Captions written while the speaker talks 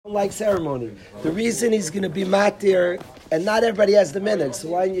Like ceremony. The reason he's going to be matir, and not everybody has the minute, so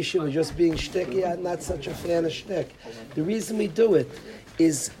why in yeshiva just being shticky? I'm not such a fan of shtick. The reason we do it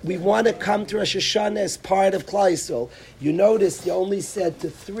is we want to come to Rosh Hashanah as part of Klal Yisrael. You notice you only said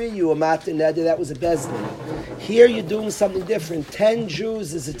to 3 you a matir neder, that was a bezdin. Here you're doing something different. 10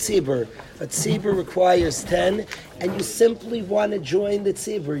 Jews is a tzibur. A tzibur requires 10, and you simply want to join the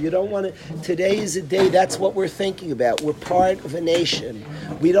tzibur. You don't want to. Today is a day. That's what we're thinking about. We're part of a nation.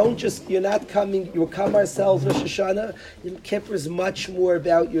 We don't just. You're not coming. You come ourselves. Rosh Hashanah. Yom Kippur is much more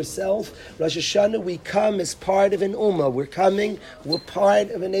about yourself. Rosh Hashanah, we come as part of an ummah. We're coming. We're part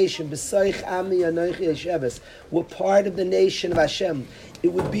of a nation. B'soich ami anochi yesheves. We're part of the nation of Hashem.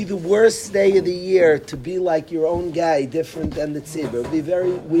 It would be the worst day of the year to be like your own guy, different than the tzibur. It would be a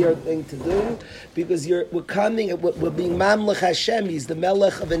very weird thing to do because we're coming, we're being Mamlech Hashem. He's the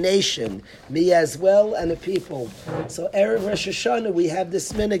Melech of a nation, me as well, and a people. So Erev Rosh Hashanah, we have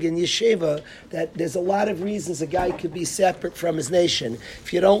this minhag in Yeshiva that there's a lot of reasons a guy could be separate from his nation.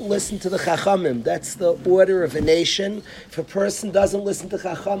 If you don't listen to the Chachamim, that's the order of a nation. If a person doesn't listen to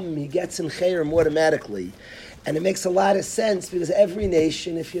Chachamim, he gets in Chayrim automatically. And it makes a lot of sense because every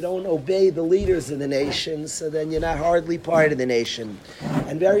nation, if you don't obey the leaders of the nation, so then you're not hardly part of the nation.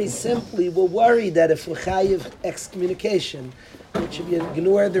 And very simply, we're worried that if we're chayiv excommunication, which if you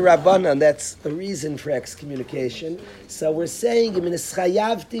ignore the Rabbanan, that's a reason for excommunication. So we're saying, if I'm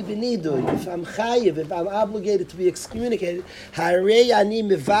chayiv, if I'm obligated to be excommunicated, I want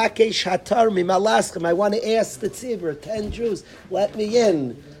to ask the tzibur, 10 Jews, let me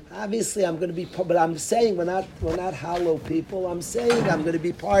in. Obviously, I'm going to be, but I'm saying we're not hollow people. I'm saying I'm going to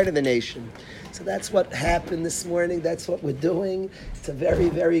be part of the nation. So that's what happened this morning. That's what we're doing. It's a very,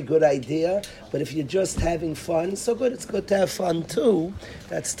 very good idea. But if you're just having fun, so good. It's good to have fun too.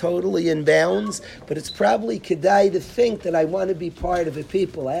 That's totally in bounds. But it's probably kedai to think that I want to be part of a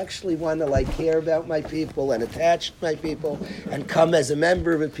people. I actually want to care about my people and attach to my people and come as a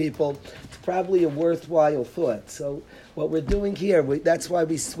member of a people. It's probably a worthwhile thought. So what we're doing here, that's why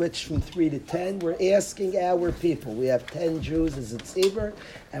we switched from 3 to 10. We're asking our people. We have 10 Jews as a tzibur,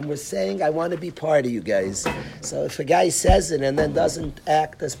 and we're saying, I want to be part of you guys. So if a guy says it and then doesn't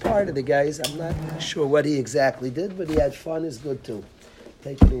act as part of the guys, I'm not sure what he exactly did, but he had fun is good too.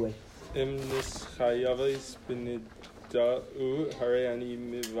 Take it away.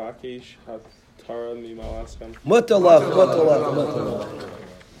 Mutalach.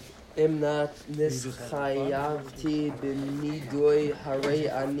 Imnat nischayavti b'nidoi harei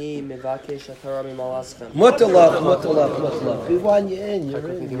ani mevakesh hatara mimalaschem. Mutalach. We want you in.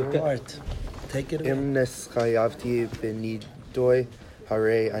 You're in. You're part. Take it away. Im nischayavti b'nidoi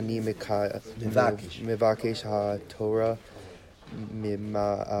harei ani mevakesh haTorah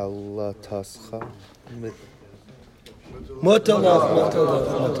mima'alatascha.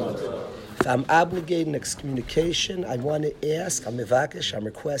 Mutalach. If I'm obligating excommunication, I want to ask, I'm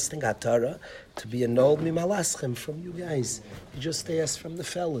requesting Hatara to be annulled mimalaschem from you guys. You just asked from the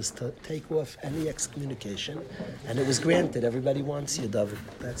fellas to take off any excommunication, and it was granted. Everybody wants you, David.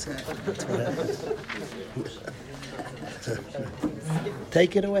 That's it. That's what happened.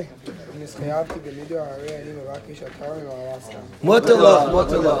 Take it away.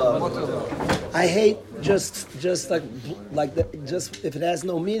 I hate just if it has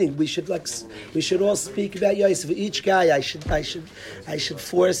no meaning. We should all speak about Yosef. Each guy, I should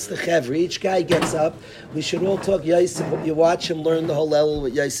force the chevra. Each guy gets up. We should all talk Yosef. You watch him learn the whole level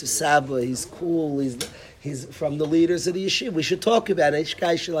with Yosef Saba. He's cool. He's from the leaders of the yeshiva. We should talk about it. Each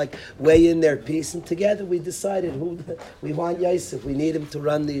guy should weigh in their piece, and together we decided who we want Yosef. We need him to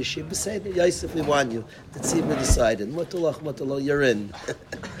run the yeshiva. Say that Yosef, we want you. The tzibur decided. Mutulach, you're in.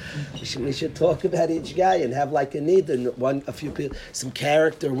 we should talk about each guy and have a need, and a few people, some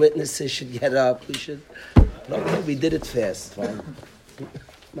character witnesses should get up. We should. Okay, we did it fast. Fine.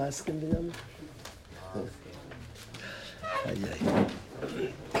 Masking Binyamin.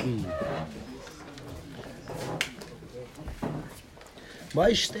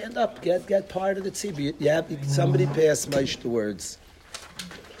 Maish, stand up. Get part of the tzibur. Somebody pass Maish the words.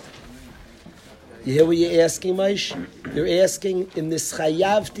 You hear what you're asking, Maish? You're asking in this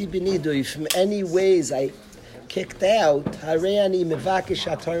chayavti b'nidu, if in any ways I kicked out, hareani mevakesh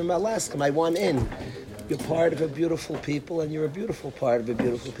haTorah mimalaschem, I want in. You're part of a beautiful people, and you're a beautiful part of a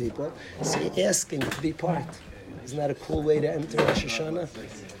beautiful people. So you're asking to be part. Isn't that a cool way to enter Rosh Hashanah?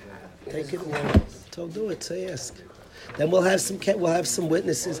 Take it away. So do it. So ask. Then we'll have some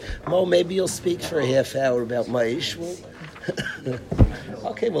witnesses. Mo, maybe you'll speak for a half hour about Maish.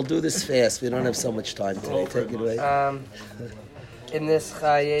 Okay, we'll do this fast. We don't have so much time today. Take it away. In this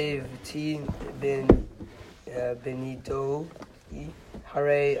chayev tin ben benito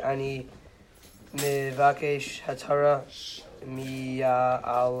Hare ani mevakesh hatara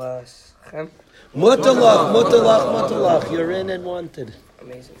mi'alaschem. Mutalach. You're in and wanted.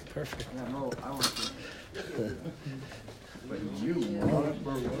 Amazing. Perfect.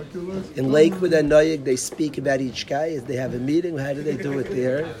 In Lakewood and Noyig, they speak about each guy. They have a meeting. How do they do it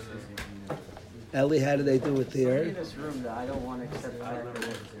there? Ellie, how do they do it there? In this room, I don't want to accept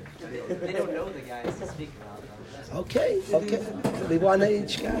they don't know the guys to speak about them. Okay. We want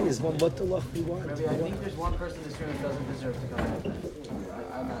each guy. Is one mutalach we want. Maybe I think there's one person in this room who doesn't deserve to come.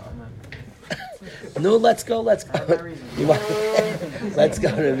 I'm not. No, let's go. I have my reason. Let's go,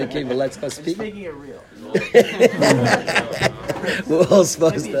 Rabbi Kiva. Let's go speak. Just making it real. We're all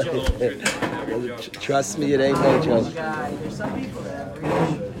supposed to. Trust me, it ain't no joke. There's some people that have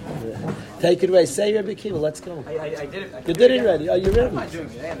real. Take it away. Say Rabbi Kiva. Let's go. I did it. You did it already. Are you ready? I'm not doing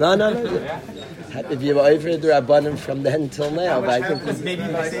it. No. If you were over the Rabbanim from then till now, but I think Maybe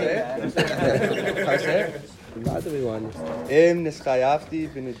if I say that. what do we want? Im nischayavti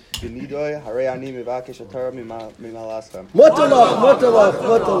b'nidoi harei ani mevakesh Torah mimalaschem.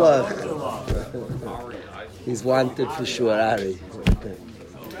 Mutalach. He's wanted for sure, Ari.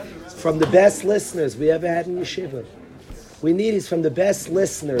 From the best listeners we ever had in yeshiva. He's from the best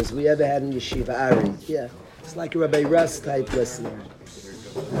listeners we ever had in yeshiva, Ari. Yeah, it's like a Rabbi Russ type listener.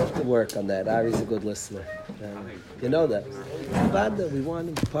 We have to work on that. Ari's a good listener. You know that. We want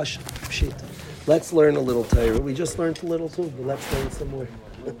him to push shit. Let's learn a little Torah. We just learned a little too, but let's learn some more.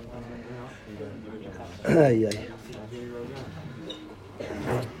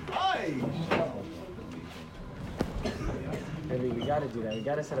 We got to do that. We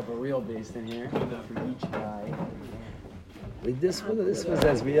got to set up a real base in here for each guy. This was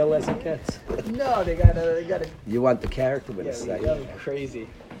as real as it gets. No, they got to. You want the character with us, right? Crazy.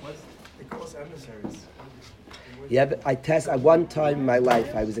 They call us emissaries. Yeah, but at one time in my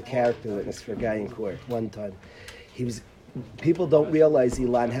life, I was a character witness for a guy in court. One time. People don't realize,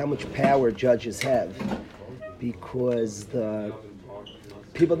 Elon, how much power judges have. Because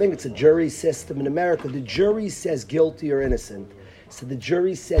people think it's a jury system in America. The jury says guilty or innocent. So the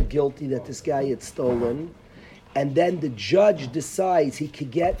jury said guilty that this guy had stolen. And then the judge decides he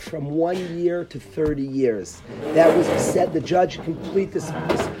could get from 1 year to 30 years. That was said. The judge complete this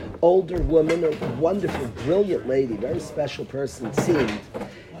older woman, a wonderful, brilliant lady, very special person, it seemed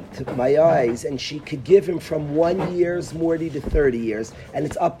to my eyes, and she could give him from 1 year's morty to 30 years, and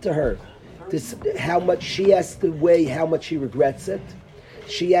it's up to her. How much she has to weigh, how much she regrets it.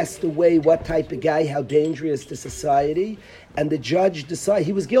 She has to weigh what type of guy, how dangerous to society, and the judge decided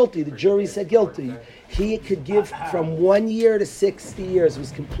he was guilty. The jury said guilty. He could give from 1 year to 60 years. It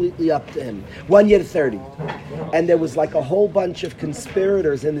was completely up to him. 1 year to 30. And there was like a whole bunch of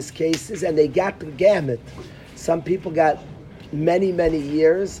conspirators in these cases, and they got the gamut. Some people got many, many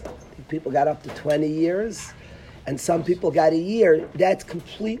years. People got up to 20 years. And some people got a year. That's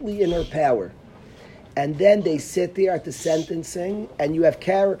completely in her power. And then they sit there at the sentencing, and you have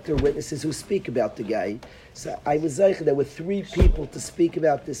character witnesses who speak about the guy. So I was like, there were 3 people to speak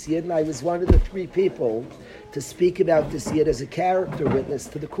about this Yid, and I was one of the 3 people to speak about this Yid as a character witness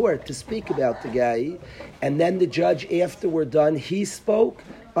to the court, to speak about the guy. And then the judge, after we're done, he spoke,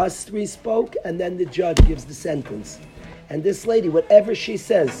 us 3 spoke, and then the judge gives the sentence. And this lady, whatever she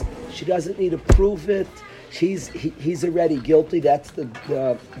says, she doesn't need to prove it. He's already guilty. That's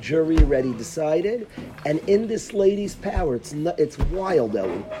the jury already decided. And in this lady's power, it's wild,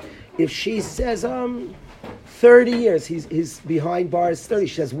 Ellie. If she says 30 years, he's behind bars 30.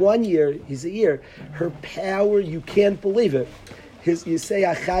 She says 1 year, he's a year. Her power, you can't believe it. You say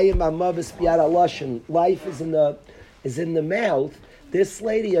Achayim Amavis Biad Alashon. Life is in the mouth. This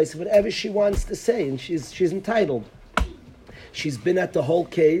lady, I said whatever she wants to say, and she's entitled. She's been at the whole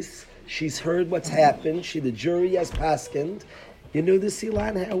case. She's heard what's happened. The jury has paskened. You know this,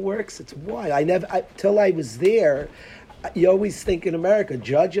 Ilan, how it works? It's wild. Till I was there, you always think in America,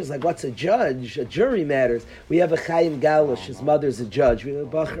 judges, like what's a judge? A jury matters. We have a Chaim Galish, his mother's a judge. We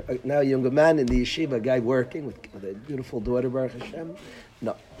have now a younger man in the yeshiva, a guy working with a beautiful daughter, Baruch Hashem,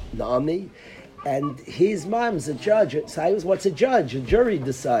 Naomi. And his mom's a judge. So I was, what's a judge? A jury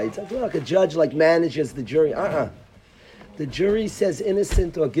decides. I feel like a judge manages the jury. The jury says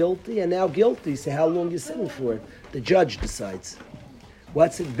innocent or guilty, and now guilty. So how long you sitting for it? The judge decides.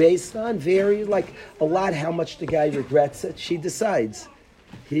 What's it based on? Vary like a lot how much the guy regrets it. She decides.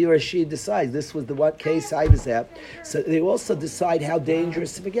 He or she decides. This was the what case I was at. So they also decide how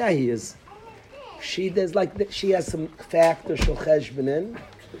dangerous of a guy he is. She has some factor shel cheshbonin.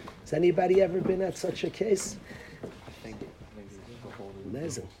 Has anybody ever been at such a case?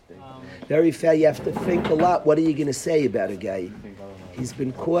 Amazing. Very fair. You have to think a lot. What are you going to say about a guy? He's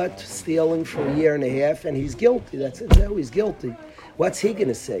been caught stealing for a year and a half, and he's guilty. That's it. No, he's guilty. What's he going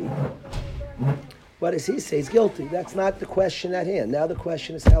to say? What does he say? He's guilty. That's not the question at hand. Now the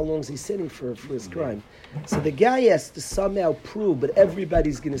question is how long is he sitting for his crime? So the guy has to somehow prove, but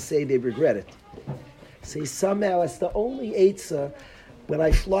everybody's going to say they regret it. So he somehow has the only eitzah. When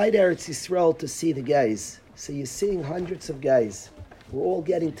I fly to Eretz Yisrael to see the guys, so you're seeing hundreds of guys. We're all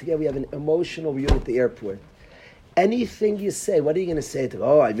getting together. We have an emotional reunion at the airport. Anything you say, what are you going to say to them?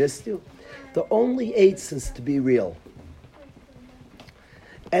 Oh, I missed you? The only eitzah is to be real.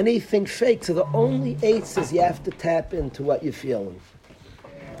 Anything fake. So the only eitzah is you have to tap into what you're feeling.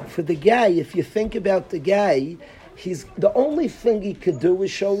 For the guy, if you think about the guy, he's the only thing he could do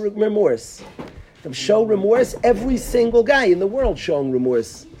is show remorse. Show remorse, every single guy in the world showing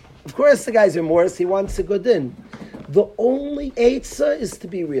remorse. Of course the guy's remorse, he wants a good din. The only eitzah is to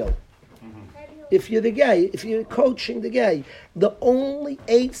be real. If you're the guy, if you're coaching the guy, the only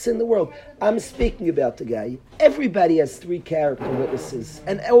eitzah in the world, I'm speaking about the guy. Everybody has 3 character witnesses,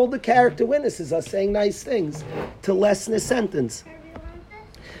 and all the character witnesses are saying nice things to lessen a sentence.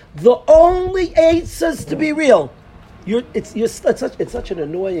 The only eitzah is to be real. It's such an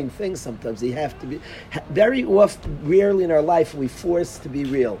annoying thing sometimes. You have to be, very often, rarely in our life, we're forced to be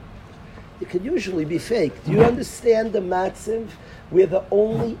real. It could usually be fake. Do you understand the matziv where the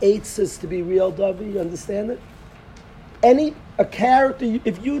only eitzah is to be real, Davi? You understand it? A character,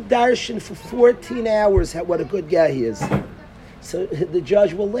 if you darshan for 14 hours what a good guy he is, so the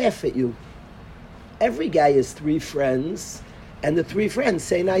judge will laugh at you. Every guy has 3 friends, and the 3 friends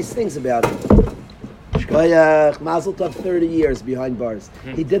say nice things about him. Shkoyach, Mazel Tov, 30 years behind bars.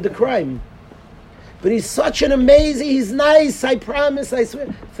 He did the crime. But he's such an amazing, he's nice, I promise, I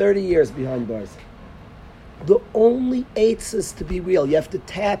swear. 30 years behind bars. The only eitzah is to be real. You have to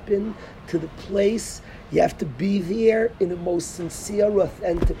tap in to the place. You have to be there in the most sincere,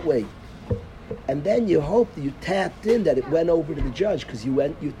 authentic way. And then you hope that you tapped in, that it went over to the judge, because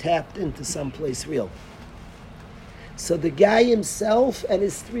you tapped into someplace real. So the guy himself and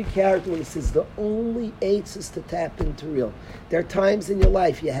his 3 character witnesses, the only eitzah is to tap into real. There are times in your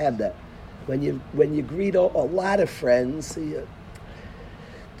life you have that. When you greet a lot of friends, the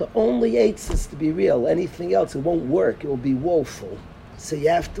only eitzah is to be real. Anything else, it won't work. It will be woeful. So you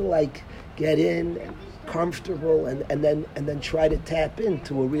have to get in and comfortable and then try to tap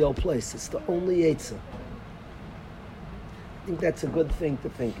into a real place. It's the only eitzah. I think that's a good thing to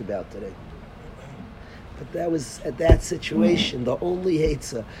think about today. But that was, at that situation, the only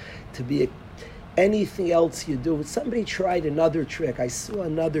eitzah to be anything else you do. Somebody tried another trick. I saw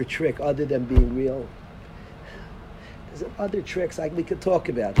another trick other than being real. There's other tricks we could talk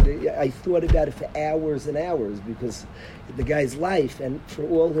about. I thought about it for hours and hours, because the guy's life, and for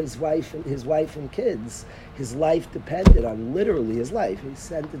all his wife and kids, his life depended on literally his life. He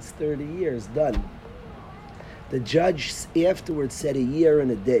sentenced 30 years, done. The judge afterwards said a year and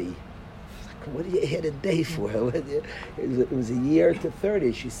a day. What do you add a day for? It was a year to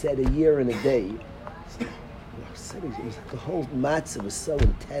 30. She said a year and a day. The whole matzah was so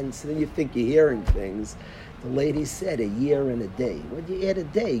intense. And then you think you're hearing things. The lady said a year and a day. What do you add a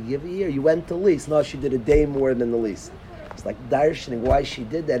day? Give a year. You went to lease. No, she did a day more than the lease. It's like darshaning why she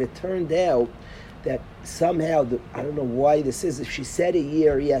did that. It turned out that somehow, I don't know why this is. If she said a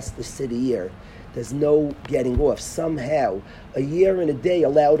year, he has to sit a year. There's no getting off. Somehow, a year and a day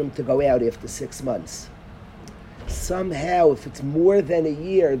allowed him to go out after 6 months. Somehow, if it's more than a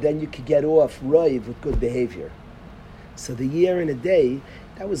year, then you could get off roiv with good behavior. So the year and a day,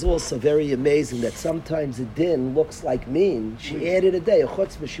 that was also very amazing, that sometimes a din looks like mean. She added a day, a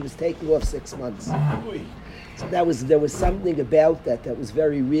chutzpah, she was taking off 6 months. So there was something about that was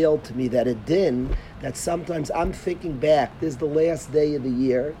very real to me, that a din, that sometimes I'm thinking back, this is the last day of the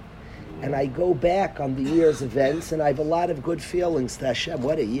year, and I go back on the year's events, and I have a lot of good feelings to Hashem.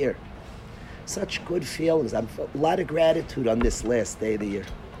 What a year. Such good feelings. A lot of gratitude on this last day of the year.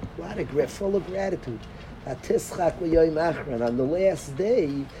 Full of gratitude. On the last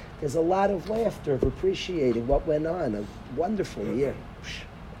day, there's a lot of laughter, of appreciating what went on. A wonderful year.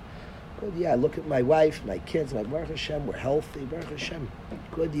 Good year. I look at my wife, my kids, my Baruch Hashem, we're healthy. Baruch Hashem.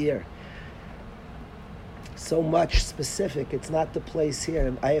 Good year. So much specific. It's not the place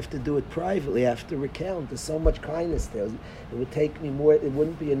here. I have to do it privately. I have to recount. There's so much kindness there. It would take me more. It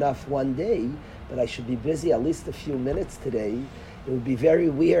wouldn't be enough one day, but I should be busy at least a few minutes today. It would be very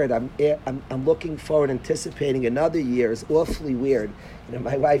weird. I'm looking forward, anticipating another year. It's awfully weird.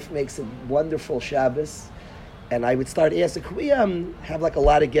 My wife makes a wonderful Shabbos, and I would start asking, can we have a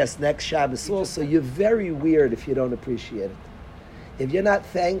lot of guests next Shabbos also? You're very weird if you don't appreciate it. If you're not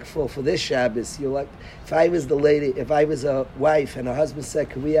thankful for this Shabbos, you're like, if I was a wife and a husband said,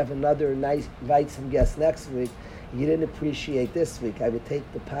 can we have another nice, invite some guests next week, you didn't appreciate this week, I would take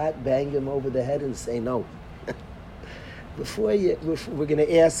the pot, bang him over the head and say no. We're going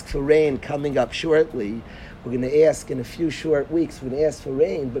to ask for rain coming up shortly. We're going to ask in a few short weeks, we're going to ask for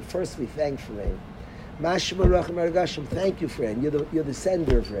rain, but first we thank for rain. Thank you for rain. You're the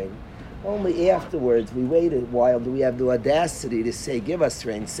sender of rain. Only afterwards, we wait a while, do we have the audacity to say, give us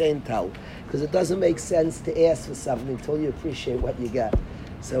rain, Seintal, because it doesn't make sense to ask for something until you appreciate what you got.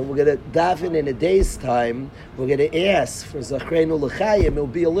 So we're going to daven in a day's time, we're going to ask for Zachreinu L'chaim. It'll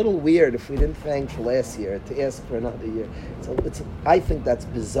be a little weird if we didn't thank for last year, to ask for another year. So I think that's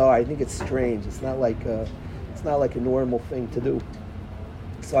bizarre, I think it's strange, it's not like a normal thing to do.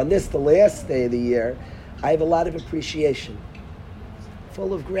 So on this, the last day of the year, I have a lot of appreciation.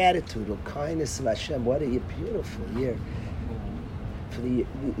 Full of gratitude, of kindness of Hashem. What a beautiful year.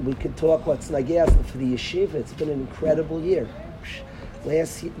 We could talk what's nageas, but for the yeshiva, it's been an incredible year.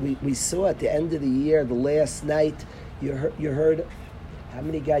 Last year, we saw at the end of the year, the last night, you heard how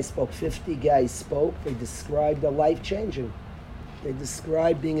many guys spoke? 50 guys spoke. They described their life changing. They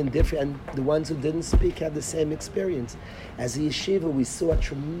described being indifferent, and the ones who didn't speak had the same experience. As a yeshiva, we saw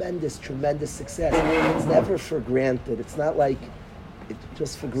tremendous, tremendous success. It's never for granted. It's not like it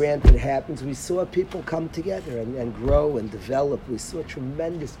just for granted happens. We saw people come together and grow and develop. We saw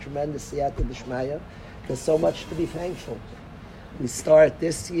tremendous, tremendous siyata d'shmaya. There's so much to be thankful. We start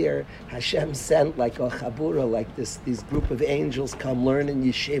this year, Hashem sent like a chabura, like these group of angels come learn in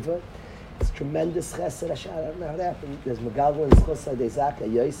yeshiva. It's tremendous chesed Hashem. I don't know how it happened. There's Megalva and Schosai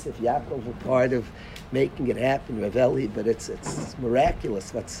Dezaka, Yosef, Yaakov were part of making it happen, Raveli, but it's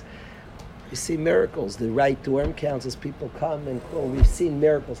miraculous. You see miracles. The right dorm councils, people come and call. We've seen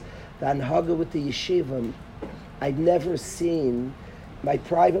miracles. The anhaga with the yeshiva, I'd never seen. My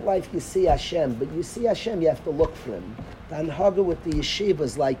private life, you see Hashem, but you see Hashem, you have to look for Him. The anhaga with the yeshiva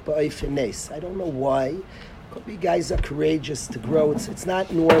is like ba'ofen nes. I don't know why. Could be guys are courageous to grow. It's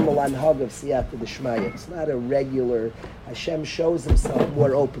not normal anhaga of siyata d'shmaya. It's not a regular. Hashem shows Himself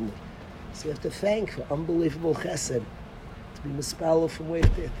more openly. So you have to thank for unbelievable chesed. Be mispalo from way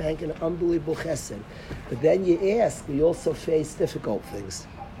to thank an unbelievable chesed. But then you ask, we also face difficult things.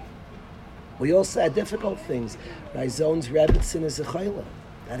 We also had difficult things. Raizone's Rebbitzin is a chayla.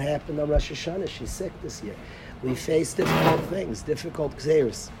 That happened on Rosh Hashanah. She's sick this year. We face difficult things, difficult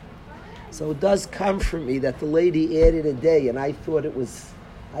gzeiros. So it does come from me that the lady added a day, and I thought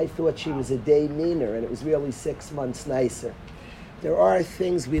she was a day meaner, and it was really 6 months nicer. There are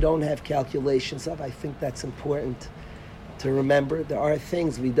things we don't have calculations of. I think that's important to remember. There are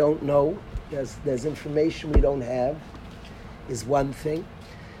things we don't know. There's information we don't have, is one thing.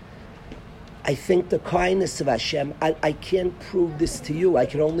 I think the kindness of Hashem, I can't prove this to you. I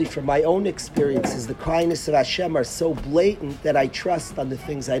can only, from my own experiences, the kindness of Hashem are so blatant that I trust on the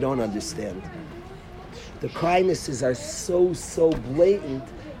things I don't understand. The kindnesses are so blatant,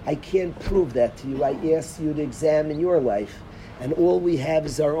 I can't prove that to you. I ask you to examine your life, and all we have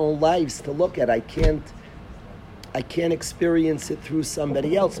is our own lives to look at. I can't experience it through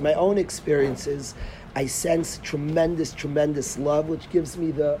somebody else. My own experiences, I sense tremendous, tremendous love, which gives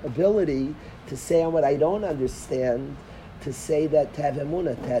me the ability to say on what I don't understand, to say that, to have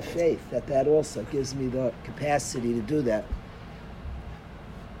emunah, to have faith, that also gives me the capacity to do that.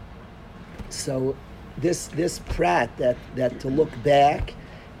 So this prat, that to look back,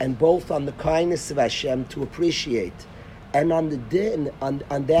 and both on the kindness of Hashem to appreciate, and on the din,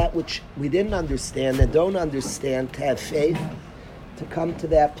 on that which we didn't understand and don't understand, to have faith, to come to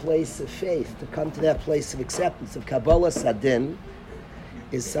that place of faith, to come to that place of acceptance, of Kabbalah Sadin,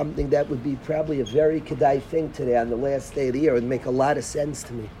 is something that would be probably a very kedai thing today on the last day of the year. It would make a lot of sense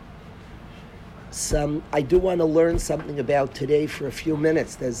to me. I do want to learn something about today for a few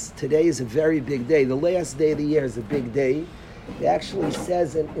minutes. Today is a very big day. The last day of the year is a big day. It actually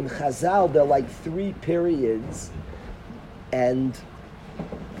says in Chazal, there are like 3 periods, and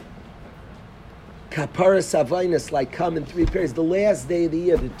Kaparas Avainas like come in 3 periods. The last day of the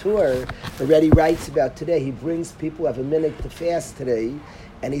year, the Torah already writes about today. He brings people who have a minute to fast today,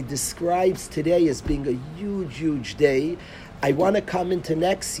 and he describes today as being a huge, huge day. I want to come into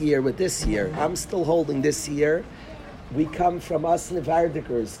next year with this year. I'm still holding this year. We come from us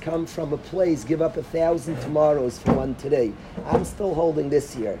Nevardikers, come from a place, give up 1,000 tomorrows for one today. I'm still holding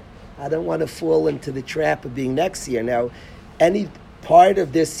this year. I don't want to fall into the trap of being next year. Now, any part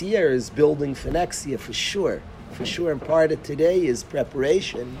of this year is building for next year, for sure. For sure, and part of today is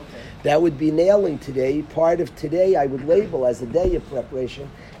preparation. That would be nailing today. Part of today I would label as a day of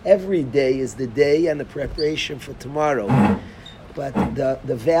preparation. Every day is the day and the preparation for tomorrow. But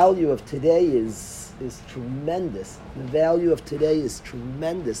the value of today is tremendous. The value of today is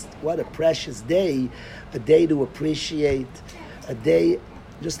tremendous. What a precious day, a day to appreciate, a day,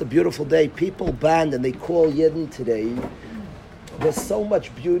 just a beautiful day. People band and they call Yidden today. There's so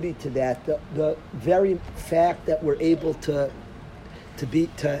much beauty to that. The very fact that we're able to have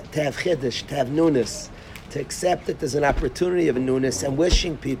chiddush, to have newness, to accept that there's an opportunity of a newness, and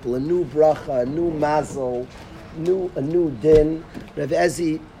wishing people a new bracha, a new mazel, a new din. Rav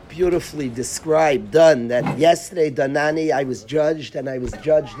Ezi beautifully described, that yesterday, Danani, I was judged, and I was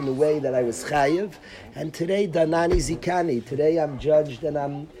judged in a way that I was chayiv, and today, Danani Zikani, today I'm judged and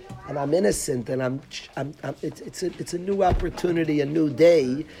I'm innocent, and it's a new opportunity, a new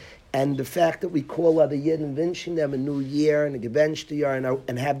day, and the fact that we call other Yidden, wishing them a new year and a gebenchte year,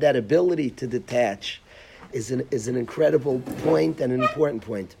 and have that ability to detach, is an incredible point and an important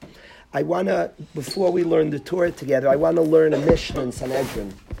point. I want to, before we learn the Torah together, I want to learn a Mishnah in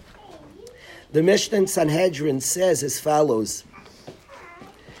Sanhedrin. The Mishnah in Sanhedrin says as follows.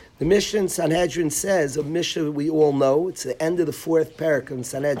 The Mishnah in Sanhedrin says, a Mishnah we all know, it's the end of the fourth parak in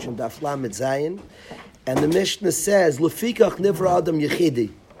Sanhedrin, Daf Lamed Zayin, and the Mishnah says, Lefikach nivra Adam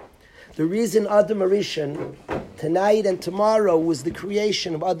Yechidi. The reason Adam Harishon, tonight and tomorrow, was the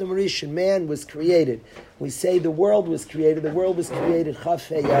creation of Adam Harishon. Man was created. We say the world was created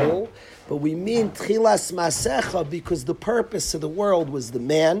Chafei Yael, but we mean Tchilas Masecha because the purpose of the world was the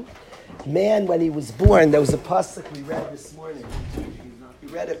man. Man, when he was born, there was a pasuk we read this morning. We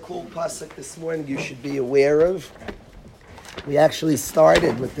read a cool pasuk this morning you should be aware of. We actually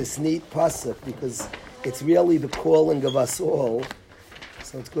started with this neat pasuk because it's really the calling of us all.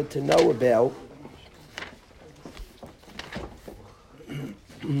 So it's good to know about.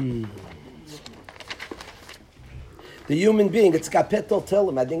 The human being, it's Kapitel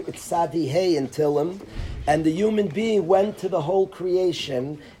Tillim, I think it's Sadi Hay in Tillim, and the human being went to the whole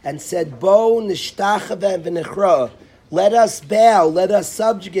creation and said, Bo nishtachave v'nechra, let us bow, let us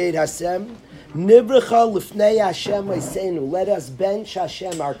subjugate Hashem, Nivrecha lifnei Hashem Eisenu, let us bench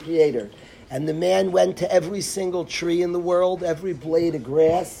Hashem, our Creator. And the man went to every single tree in the world, every blade of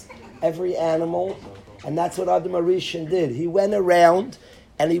grass, every animal, and that's what Adam Harishon did. He went around,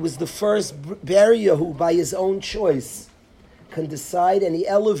 and he was the first barrier who, by his own choice, can decide, and he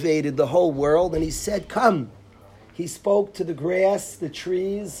elevated the whole world, and he said, come. He spoke to the grass, the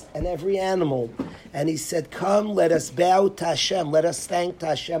trees, and every animal, and he said, come, let us bow to Hashem, let us thank to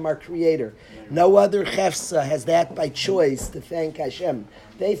Hashem, our Creator. No other chefsa has that by choice to thank Hashem.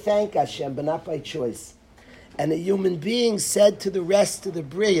 They thank Hashem, but not by choice. And a human being said to the rest of the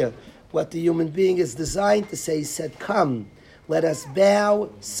Bria what the human being is designed to say. He said, come, let us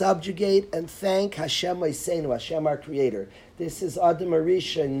bow, subjugate, and thank Hashem Eisenu, Hashem our Creator. This is Adam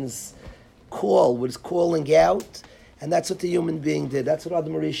Harishon's call, was calling out, and that's what the human being did. That's what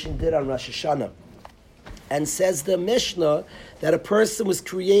Adam Harishon did on Rosh Hashanah. And says the Mishnah that a person was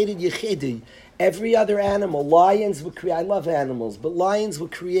created Yechidi. Every other animal, lions were created. I love animals, but lions were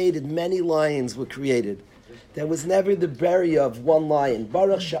created. Many lions were created. There was never the barrier of one lion.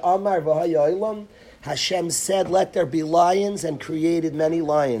 Baruch she'amar v'haya olam. Hashem said, let there be lions, and created many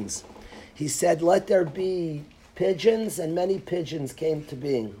lions. He said, let there be pigeons, and many pigeons came to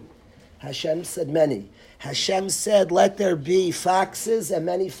being. Hashem said many. Hashem said, let there be foxes, and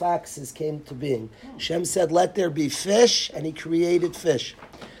many foxes came to being. Hashem said, let there be fish, and he created fish.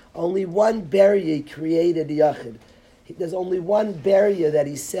 Only one barrier he created Yachid. There's only one barrier that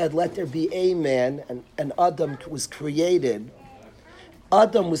he said, let there be a man, and Adam was created.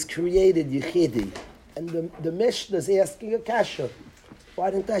 Adam was created Yechidi. And the Mishnah is asking a kasha.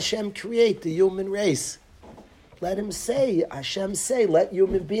 Why didn't Hashem create the human race? Let him say, Hashem say, let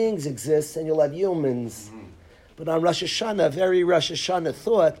human beings exist and you'll have humans. But on Rosh Hashanah, very Rosh Hashanah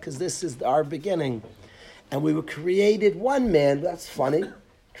thought, because this is our beginning, and we were created one man, that's funny,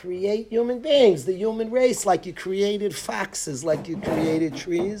 create human beings, the human race, like you created foxes, like you created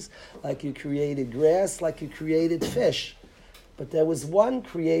trees, like you created grass, like you created fish. But there was one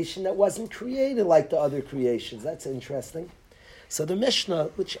creation that wasn't created like the other creations. That's interesting. So the Mishnah,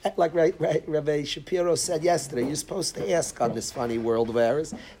 which, like Rabbi Shapiro said yesterday, you're supposed to ask on this funny world of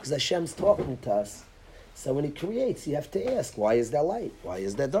ours, because Hashem's talking to us. So when he creates, you have to ask, why is there light? Why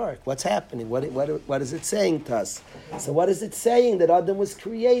is there dark? What's happening? What is it saying to us? So what is it saying? That Adam was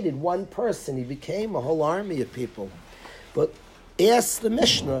created, one person. He became a whole army of people. But ask the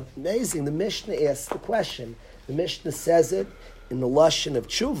Mishnah, amazing, the Mishnah asks the question. The Mishnah says it in the lashon of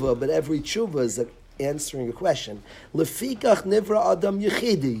tshuva, but every tshuva is answering a question. Lefikach nivra Adam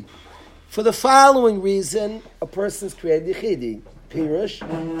yechidi. For the following reason, a person is created yechidi.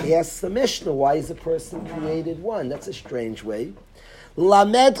 Pirush, he asks the Mishnah, why is a person created one? That's a strange way.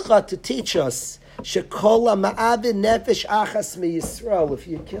 Lamedcha, to teach us, Shekola ma'abin nefesh achas mi Yisrael. If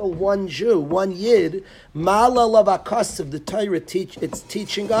you kill one Jew, one Yid, ma'ala lavakasiv, the Torah it's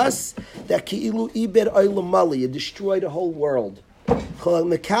teaching us that ki'ilu iber olam mali, you destroy the whole world.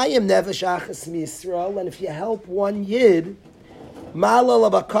 Mekayim nefesh achas mi Yisrael, and if you help one Yid,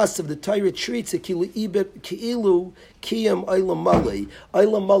 ma'ala lavakasiv, the Torah treats it ki'ilu kiyam olam mali.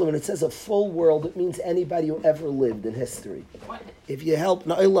 Olam mali, when it says a full world, it means anybody who ever lived in history. If you help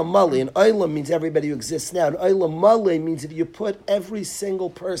Olam Mali, and Olam means everybody who exists now, and Olam Mali means if you put every single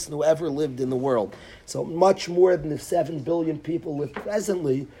person who ever lived in the world, so much more than the 7 billion people live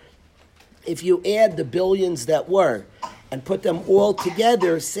presently, if you add the billions that were, and put them all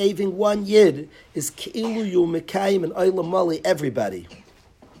together, saving one Yid is Ki'ilu Yu Mekayim and Olam Mali, everybody.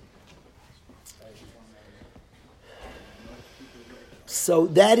 So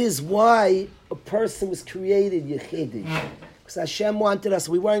that is why a person was created Yechidi. Because Hashem wanted us,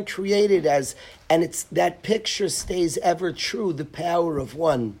 we weren't created as, and it's that picture stays ever true, the power of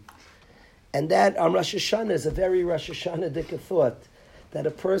one. And that on Rosh Hashanah is a very Rosh Hashanah-dika thought, that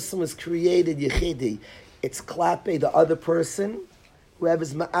a person was created Yechidi. It's klape, the other person.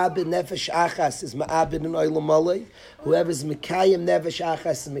 Whoever's ma'abed nefesh achas is ma'abed in Olam Mali. Whoever's mekayim nefesh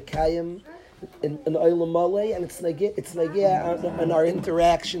achas is mekayim in Olam Mali, and it's nageh in our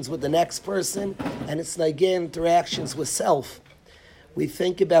interactions with the next person, and it's nageh interactions with self. We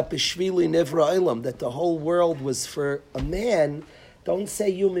think about B'shvili Nivra Olam, that the whole world was for a man. Don't say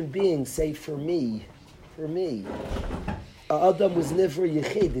human being, say for me. For me. Adam was Nivra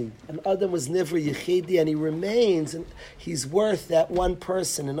Yechidi, and Adam was Nivra Yechidi, and he remains, and he's worth that one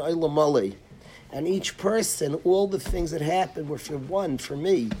person in Olam Mali. And each person, all the things that happened were for one, for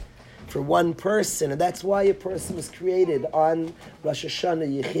me. For one person, and that's why a person was created on Rosh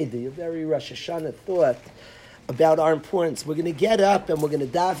Hashanah Yechidi, a very Rosh Hashanah thought about our importance. We're going to get up and we're going to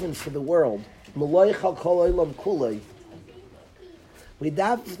daven for the world. We daven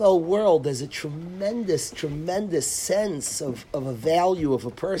for the whole world. There's a tremendous, tremendous sense of a value of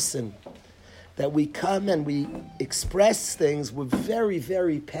a person, that we come and we express things were very,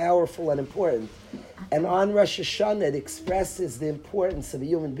 very powerful and important. And on Rosh Hashanah, it expresses the importance of a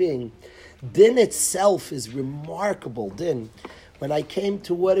human being. Din itself is remarkable. Din. When I came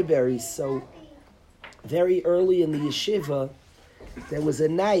to Waterbury, so very early in the yeshiva, there was a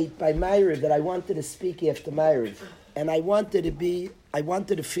night by Ma'ariv that I wanted to speak after Ma'ariv. And I wanted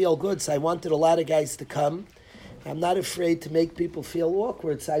to feel good, so I wanted a lot of guys to come. I'm not afraid to make people feel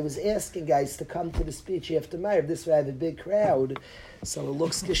awkward, so I was asking guys to come to the speech after Ma'ariv. This way I have a big crowd, so it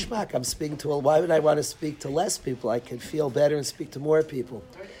looks geschmack. I'm speaking to, why would I want to speak to less people? I can feel better and speak to more people.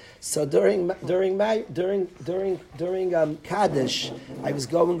 So during Kaddish, I was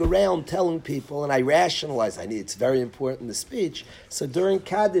going around telling people, and I rationalized, it's very important, the speech. So during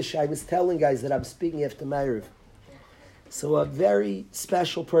Kaddish, I was telling guys that I'm speaking after Ma'ariv. So a very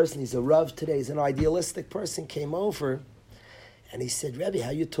special person, he's a Rav today, he's an idealistic person, came over, and he said, Rebbe, how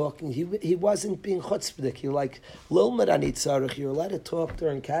you talking? He wasn't being chutzpahdik. He was like, Lilmad ani tzarech, you're allowed to talk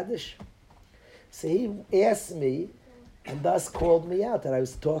during Kaddish? So he asked me, and thus called me out, that I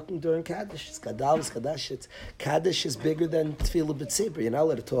was talking during Kaddish. It's Kadal, it's Kaddish. Kaddish is bigger than Tefillah B'tzibur. You're not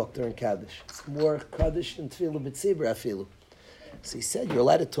allowed to talk during Kaddish. It's more Kaddish than Tefillah B'tzibur, I feel. So he said, you're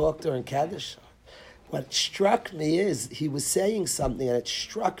allowed to talk during Kaddish? What struck me is, he was saying something, and it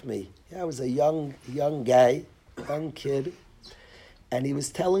struck me. I was a young guy, young kid, and he was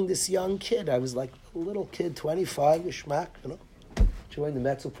telling this young kid, I was like a little kid, 25, Yishmak, joined the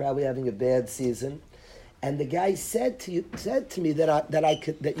Mets, probably having a bad season, and the guy said to me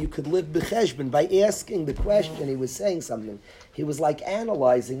that you could live b'cheshbon by asking the question. He was saying something. He was like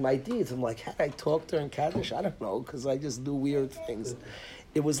analyzing my deeds. I'm like, how did I talk during Kaddish? I don't know, because I just do weird things.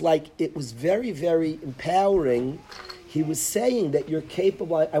 It was very, very empowering. He was saying that you're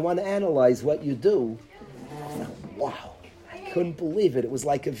capable. I want to analyze what you do. Wow, I couldn't believe it. It was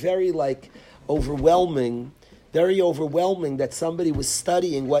like a very overwhelming that somebody was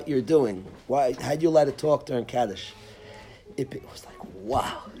studying what you're doing. Why? How'd you let it talk during Kaddish? It was like,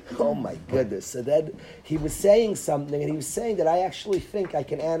 wow, oh my goodness. So then he was saying something, and he was saying that I actually think I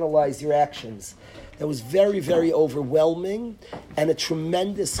can analyze your actions. That was very, very overwhelming, and a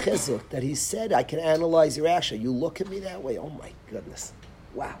tremendous chizuk that he said, I can analyze your action. You look at me that way, oh my goodness.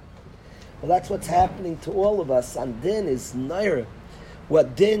 Wow. Well, that's what's happening to all of us on Din is Naira.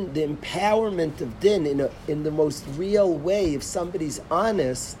 What Din, the empowerment of Din in the most real way, if somebody's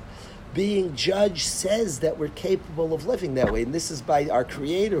honest, being judged says that we're capable of living that way. And this is by our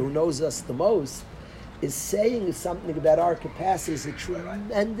Creator who knows us the most. is saying something about our capacities, a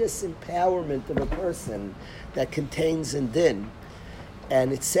tremendous empowerment of a person that contains in din.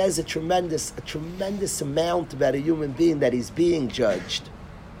 And it says a tremendous amount about a human being that he's being judged.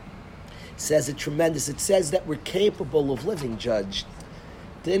 It says it says that we're capable of living judged.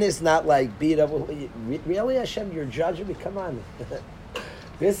 Din is not like beat up. Really, Hashem, you're judging me? Come on.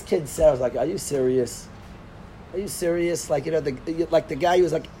 This kid sounds like, are you serious? Are you serious? Like, like the guy who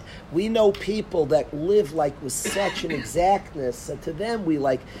was like, we know people that live like with such an exactness. So to them, we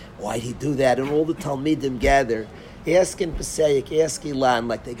like, why'd he do that? And all the Talmidim gather. Ask in Pesach, ask Ilan,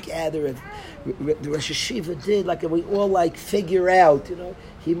 like they gather, and the Rosh Hashiva did, like, and we all like figure out,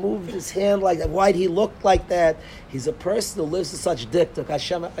 he moved his hand like that. Why'd he look like that? He's a person who lives in such diktuk.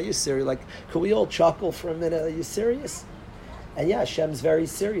 Hashem, are you serious? Like, can we all chuckle for a minute? Are you serious? And yeah, Hashem's very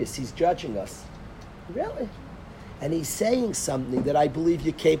serious. He's judging us. Really? And he's saying something that I believe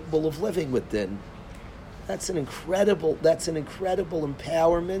you're capable of living within. That's an incredible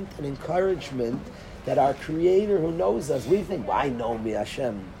empowerment and encouragement that our Creator who knows us, we think, why know me,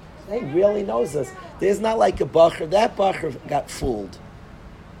 Hashem? He really knows us. There's not like a bacher. That bacher got fooled.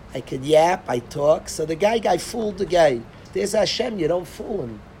 I could yap, I talk. So the guy fooled the guy. There's Hashem, you don't fool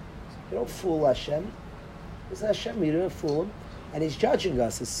him. You don't fool Hashem. There's Hashem, you don't fool him. And he's judging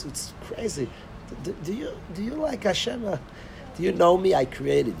us. It's crazy. Do you like Hashem? Do you know me? I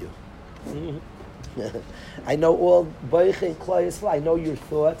created you. Mm-hmm. I know all I know your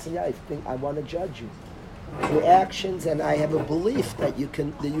thoughts, and I think I want to judge you. Your actions, and I have a belief that you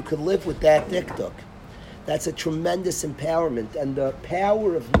can live with that diktuk. That's a tremendous empowerment, and the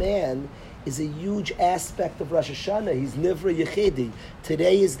power of man is a huge aspect of Rosh Hashanah. He's Nivra Yechidi.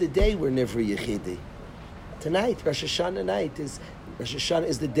 Today is the day we're Nivra Yechidi. Tonight, Rosh Hashanah night is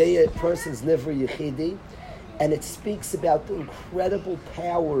the day a person's Nivra Yechidi, and it speaks about the incredible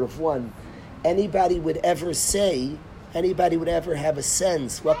power of one. Anybody would ever have a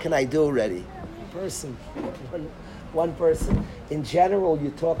sense, what can I do already? One person. In general,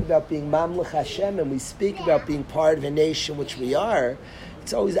 you talk about being Mamlech Hashem, and we speak about being part of a nation, which we are.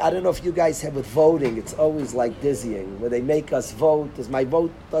 It's always, I don't know if you guys have with voting, it's always like dizzying, where they make us vote, my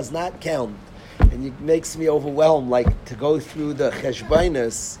vote does not count. And it makes me overwhelmed, like, to go through the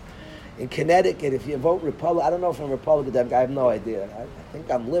cheshbainas. In Connecticut, if you vote Republican, I don't know if I'm Republican, I have no idea. I think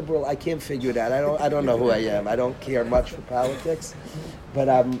I'm liberal. I can't figure it out. I don't know who I am. I don't care much for politics,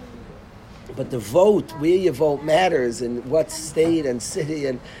 but the vote, where you vote matters, and what state and city,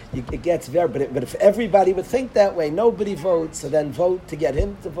 and it gets very. But if everybody would think that way, nobody votes. So then vote to get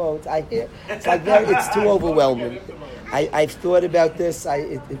him to vote. It's too overwhelming. I've thought about this.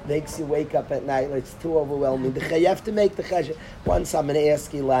 It makes you wake up at night. It's too overwhelming. You have to make the cheshbon. Once I'm going to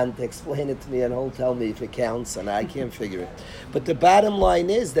ask Ilan to explain it to me, and he'll tell me if it counts, and I can't figure it. But the bottom line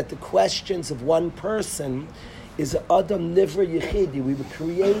is that the questions of one person is Adam Nivra Yechidi. We were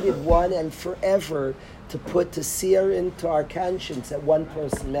created one and forever to sear into our conscience that one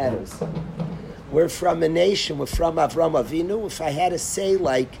person matters. We're from a nation. We're from Avram Avinu. If I had to say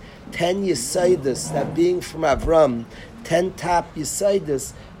like 10 Yesaidas, that being from Avram, 10 top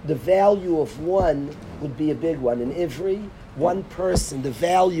Yesaidas, the value of one would be a big one. In Ivri, one person, the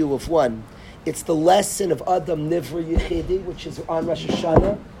value of one. It's the lesson of Adam Nivra Yechidi, which is on Rosh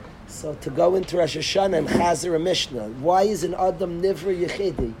Hashanah. So to go into Rosh Hashanah and Chazer a Mishnah, why is an Adam Nivra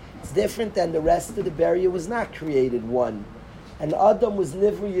Yechidi? It's different than the rest of the Beria was not created one. And Adam was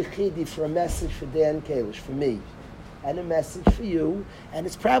Nivra Yechidi for a message for Dan Kalish, for me. And a message for you, and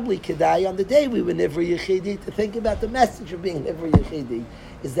it's probably Kedai on the day we were Nivra Yechidi to think about the message of being Nivra Yechidi,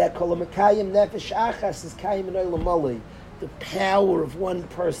 is that Kol HaMekayim Nefesh Achas is Kayim in Olam Mali, the power of one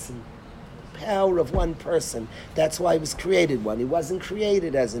person. Power of one person. That's why he was created one. He wasn't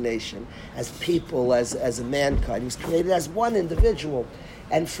created as a nation, as people, as a mankind. He was created as one individual.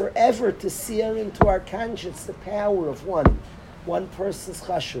 And forever to sear into our conscience the power of one. One person's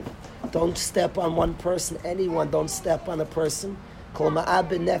chashuv. Don't step on one person, anyone. Don't step on a person. Kol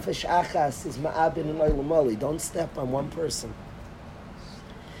ma'abin nefesh achas is ma'abin in olam mali. Don't step on one person.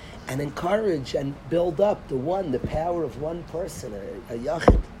 And encourage and build up the one, the power of one person, a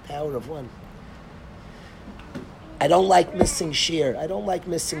yachid, power of one. I don't like missing shir. I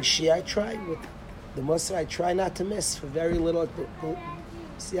try with the Musar. I try not to miss for very little.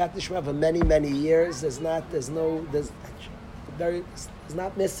 Siyat Nishma for many years. There's not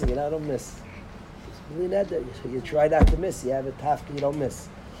missing, and I don't miss. You try not to miss. You have a tafka, you don't miss.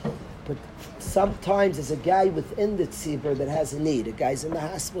 But sometimes there's a guy within the tzibur that has a need. A guy's in the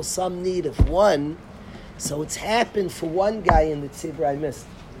hospital, some need of one. So it's happened for one guy in the tzibur I missed.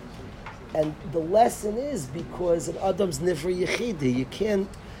 And the lesson is because of Adam's Nivra Yechidi,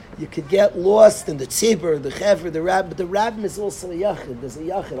 You could get lost in the tzibur, the chever, the rab, but the rabbim is also a yachid. There's a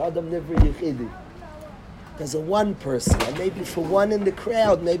yachid, Adam Nivra Yechidi. There's a one person, and maybe for one in the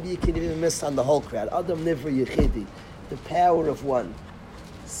crowd, maybe you can even miss on the whole crowd. Adam Nivra Yechidi, the power of one.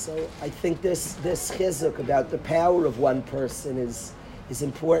 So I think this chizuk about the power of one person is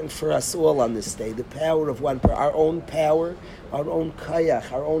important for us all on this day. The power of one person, our own power, our own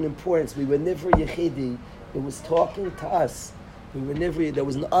kayach, our own importance. We were Nivra Yechidi. It was talking to us. We were Nivra. There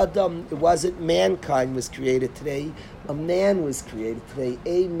was an Adam. It wasn't mankind was created today. A man was created today.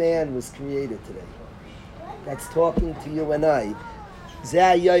 A man was created today. That's talking to you and I.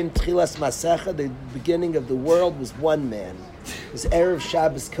 The beginning of the world was one man. It was Erev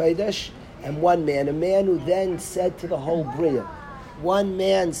Shabbos Kodesh, and one man. A man who then said to the whole Bria, one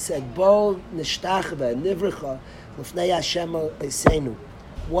man said, Bo nishtachva nivrecha l'fnei Hashem eseinu.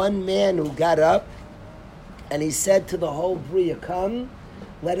 One man who got up, and he said to the whole Bria, come,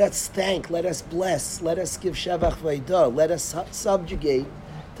 let us thank, let us bless, let us give Shavach Vaidah, let us subjugate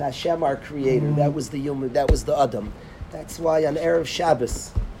to Hashem, our Creator. That was the human, that was the Adam. That's why on Erev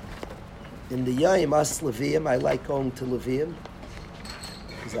Shabbos, in the Yom, us Leviim, I like going to Leviim,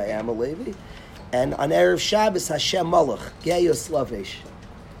 because I am a Levi. And on Erev Shabbos, Hashem Malach, Geyos Lavesh.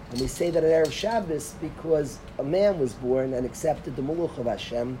 And we say that on Erev Shabbos because a man was born and accepted the Muluch of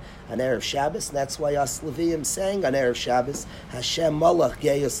Hashem on Erev Shabbos. And that's why us Leviim sang on Erev Shabbos, Hashem Malach,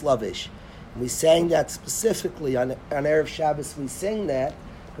 Geyos Lavesh. And we sang that specifically on Erev Shabbos. We sing that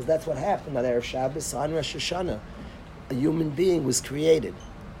because that's what happened on Erev Shabbos. On Rosh Hashanah, a human being was created.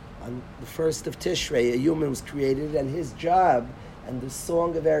 On the first of Tishrei, a human was created, and his job, and the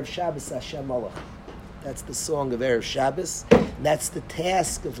song of Erev Shabbos, Hashem Malach. That's the song of Erev Shabbos. And that's the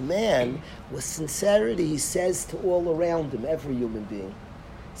task of man. With sincerity, he says to all around him, every human being,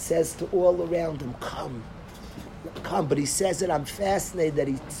 says to all around him, come. But he says it, I'm fascinated that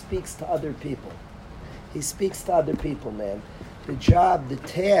he speaks to other people. He speaks to other people, man. The job, the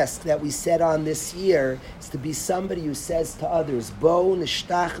task that we set on this year is to be somebody who says to others, Bo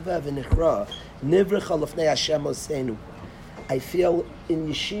nishtachva v'nichra, nivrecha l'fnei Hashem oseinu. I feel in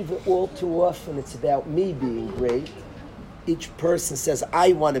yeshiva all too often it's about me being great. Each person says,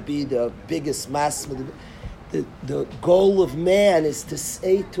 I want to be the biggest master. The goal of man is to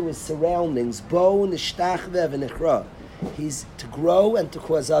say to his surroundings, Bo nishtachva v'nichra. He's to grow and to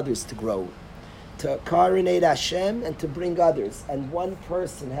cause others to grow. To coronate Hashem and to bring others. And one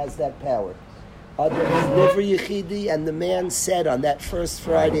person has that power. Adam is Nivra Yechidi, and the man said on that first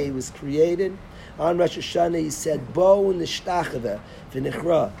Friday he was created, on Rosh Hashanah he said, Bo nishtachava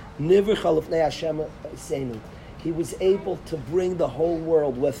v'nichra, nivrecha l'fnei Hashem eseinu. He was able to bring the whole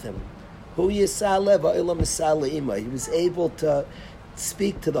world with him. Hu yisalev ha'ilam yisaleima. He was able to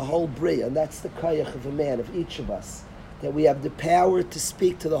speak to the whole Bria, and that's the kayach of a man, of each of us, that we have the power to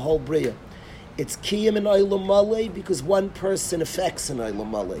speak to the whole Bria. It's kiyum in Olam Malay because one person affects an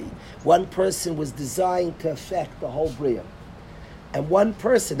Olam Malay. One person was designed to affect the whole Bria. And one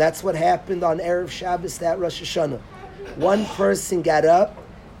person, that's what happened on Erev Shabbos, that Rosh Hashanah. One person got up,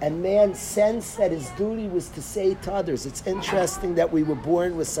 and man sensed that his duty was to say to others. It's interesting that we were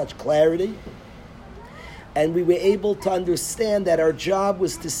born with such clarity, and we were able to understand that our job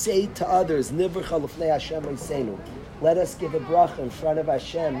was to say to others, Nivrecha l'fnei Hashem eseinu. Let us give a bracha in front of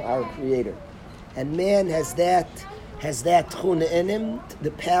Hashem, our Creator. And man has that tchuna in him,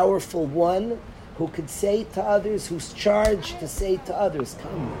 the powerful one who could say to others, who's charged to say to others,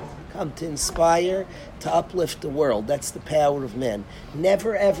 come to inspire, to uplift the world. That's the power of man.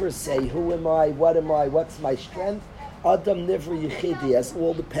 Never ever say, who am I, what's my strength? Adam Nivra Yechidi has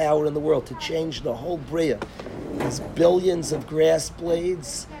all the power in the world to change the whole Bria. There's billions of grass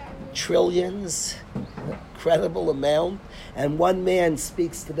blades, trillions, incredible amount, and one man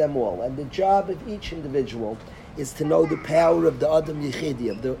speaks to them all. And the job of each individual is to know the power of the Adam Yechidi,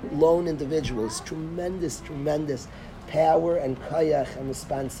 of the lone individual. It's tremendous, tremendous power and kayach and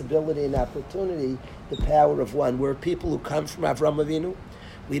responsibility and opportunity, the power of one. We're people who come from Avram Avinu.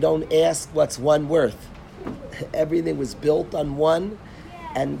 We don't ask what's one worth. Everything was built on one,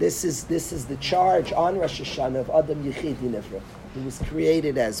 and this is the charge on Rosh Hashanah of Adam Yechidi Nivra. He was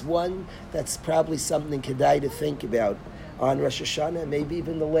created as one. That's probably something Kedai to think about on Rosh Hashanah, maybe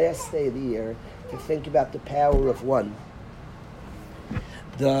even the last day of the year, to think about the power of one.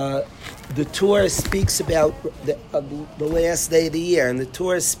 The Torah speaks about the last day of the year, and the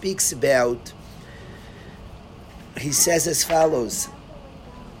Torah speaks about, he says as follows,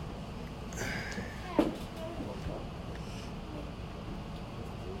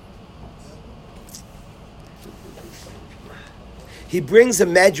 he brings a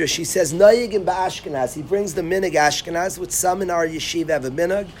medrash. He says, Noyig in Ba'ashkenaz. He brings the minig Ashkenaz, which some in our yeshiva have a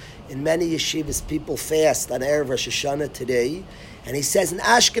minig. In many yeshivas, people fast on Erev Rosh Hashanah today. And he says in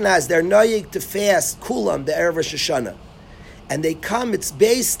Ashkenaz, they're Noyig to fast Kulam, the Erev Rosh Hashanah. And they come, it's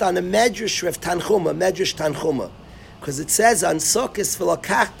based on a medrash of Tanchuma, medrash Tanchuma. Because it says on Sukkot,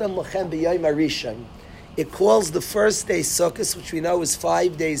 V'lakachtam lachem b'yom harishon. It calls the first day Sukkot, which we know is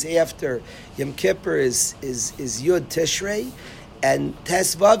 5 days after Yom Kippur is Yud Tishrei. And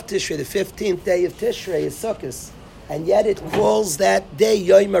Tesvav Tishrei, the 15th day of Tishrei, is Sukkot. And yet it calls that day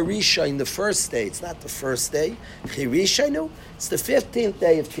Yom HaRishon, the first day. It's not the first day. Chirishonu, it's the 15th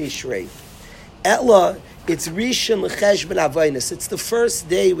day of Tishrei. Ella, it's Rishon l'cheshbon Avaynis. It's the first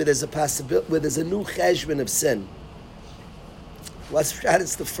day where there's a possibility, where there's a new cheshbon of sin. Let's try.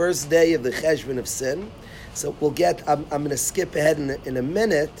 It's the first day of the cheshbon of sin. So we'll get. I'm going to skip ahead in a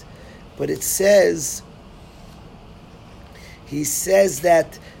minute, but it says. He says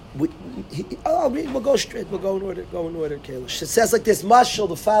that. I'll read. We'll go straight. We'll go in order. Kalish. It says like this. Mashal,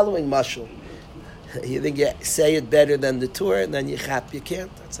 the following mashal. You think you say it better than the Torah, and then you chap. You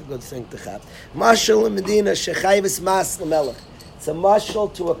can't. That's a good thing to chap. Mashal in Medina shechayvis mas l'melech. It's a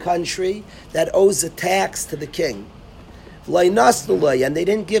mashal to a country that owes a tax to the king. And they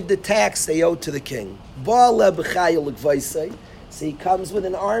didn't give the tax they owed to the king. So he comes with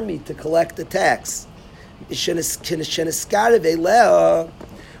an army to collect the tax.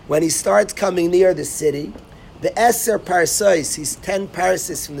 When he starts coming near the city, the Eser Parsais, he's 10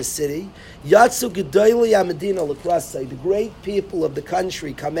 parses from the city. The great people of the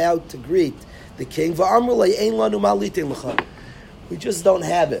country come out to greet the king. We just don't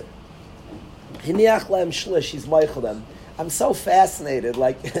have it. He's them. I'm so fascinated.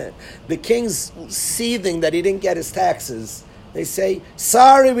 Like the king's seething that he didn't get his taxes. They say,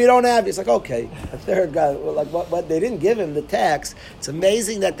 "Sorry, we don't have it." He's like, "Okay." A third guy, like, what? They didn't give him the tax. It's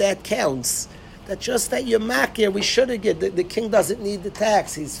amazing that counts. That just that you're makir, we should have given. The king doesn't need the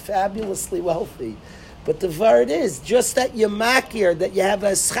tax. He's fabulously wealthy. But the word is just that you're makir, that you have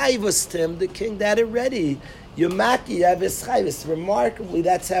a schayvus to him. The king that already. You're makir, you have a schayvus. Remarkably,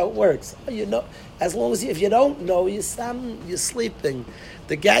 that's how it works. You know, as long as if you don't know, you're sleeping.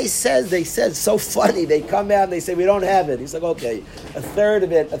 The guy says, they said, so funny. They come out and they say, we don't have it. He's like, okay, a third of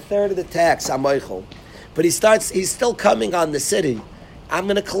the tax, Amaychel. But he's still coming on the city. I'm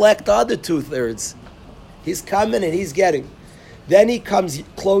going to collect the other 2/3. He's coming and he's getting. Then he comes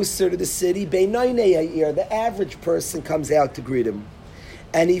closer to the city. The average person comes out to greet him.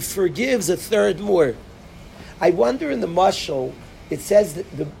 And he forgives a third more. I wonder in the mashal, it says that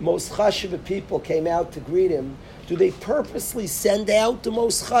the most chashuv people came out to greet him. Do they purposely send out the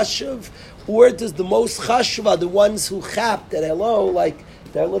most chashuv? Or does the most chashuv are the ones who chap that hello, like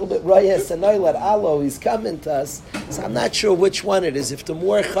they're a little bit rayas and noilat alo, he's coming to us. So I'm not sure which one it is. If the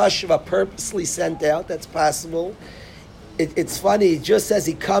more chashuv are purposely sent out, that's possible. It's funny, it just says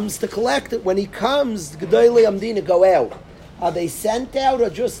he comes to collect it. When he comes, the Gedolei Amdina go out. Are they sent out or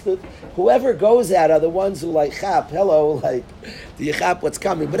just whoever goes out are the ones who like chap, hello, like, do you chap what's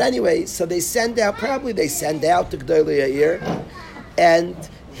coming? But anyway, so they send out to Gedolei Yair, and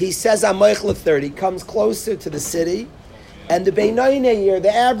he says, Amaychel 30, comes closer to the city, and the Beinoine Yair,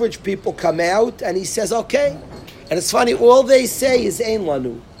 the average people come out, and he says, okay. And it's funny, all they say is Ein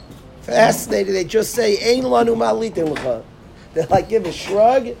Lanu. Fascinating, they just say, Ein Lanu Ma'alitin L'cha. They like give a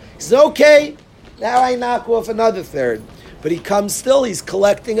shrug, he says, okay, now I knock off another third. But he comes still, he's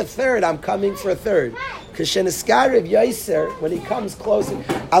collecting a third. I'm coming for a third. Because Sheneskarev Yaiser, when he comes closer,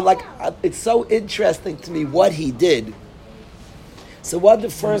 I'm like, it's so interesting to me what he did. So what the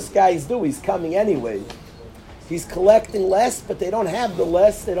first guys do, he's coming anyway. He's collecting less, but they don't have the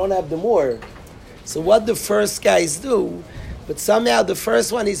less, they don't have the more. So what the first guys do, but somehow the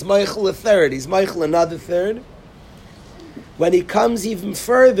first one, he's Meichel a third, he's Meichel another third. When he comes even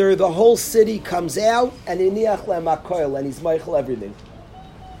further, the whole city comes out, and iniach le'makoil, and he's Meichel everything.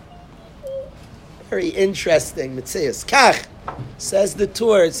 Very interesting, Mitzias. Kach, says the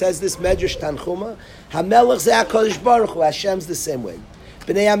Torah, it says this Medrash Tanchuma, HaMelech Zeh HaKadosh Baruch Hu, Hashem's the same way.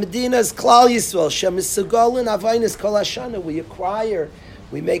 B'nei HaMedina is Klal Yisrael, Shem is Segolin, Avainis Kol Hashana, we acquire,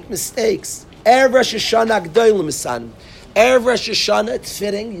 we make mistakes. Erev Rosh Hashanah G'dolim Misan. Erev Rosh Hashanah, it's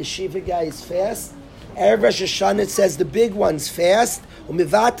fitting, yeshiva guy is fast. Erev Rosh Hashanah, it says the big ones fast.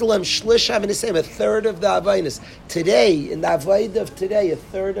 Umivatelem shlish having the same, a third of the avainis. Today, in the avoid of today, a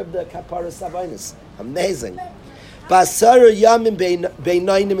third of the kaparas avainis. Amazing. Basara yamim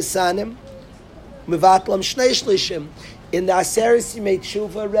beinoinim sanim. Umivatelem shnei shlishim. In the Aseres you made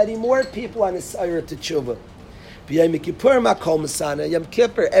tshuva already. More people on the Aseret to tshuva. B'yom Kippur makol masana. Yom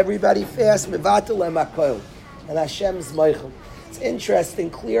Kippur, everybody fast. Umivatelem makol. And Hashem's Meichel. It's interesting.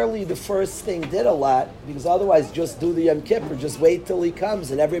 Clearly, the first thing did a lot, because otherwise, just do the Yom Kippur, just wait till he comes,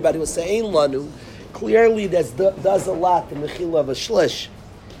 and everybody will say, Ein Lanu. Clearly, that does a lot, the Mechila of a Shlish.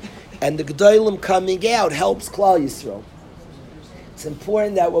 And the Gedolim coming out helps Klal Yisrael. It's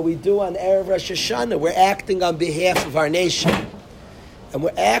important that what we do on Erev Rosh Hashanah, we're acting on behalf of our nation. And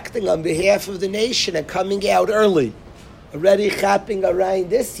we're acting on behalf of the nation and coming out early. Already chapping around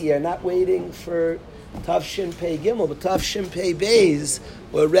this year, not waiting for Tavshin Pei Gimel, but Tavshin Pei Beis,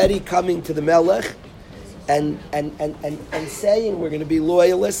 we're already coming to the Melech and saying we're going to be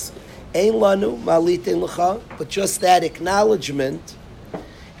loyalists. Ein lanu malitin l'cha, but just that acknowledgement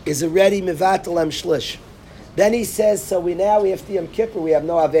is already mevatel am shlish. Then he says, so we after Yom Kippur, we have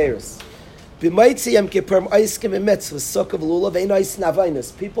no averos. B'moitzi Yom Kippur oiskim in mitzvahs, sukkah v'lulav, ein oisin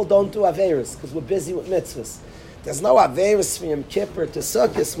avainos. People don't do averos because we're busy with mitzvahs. There's no averos from Yom Kippur to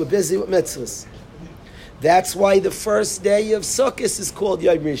Sukkot, we're busy with mitzvahs. That's why the first day of Sukkot is called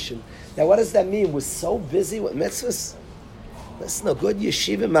Yom Rishon. Now what does that mean? We're so busy with mitzvahs? Listen, a good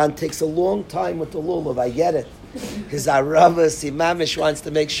yeshiva man takes a long time with the lulav, I get it. His aravas, the mamish wants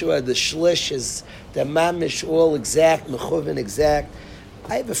to make sure the shlish is the mamish all exact, mechuvin exact.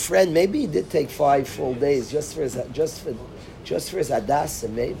 I have a friend, maybe he did take 5 full days just for his adasa,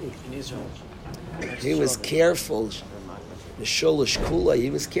 maybe. He was careful. The sholish kula, he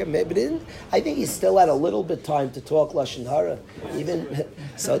was careful. Maybe didn't. I think he still had a little bit time to talk lashon hara. Even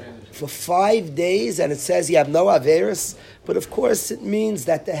so, for 5 days, and it says you have no averis. But of course, it means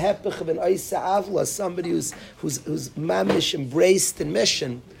that the hepech of an Isa Avla, somebody who's mamish embraced in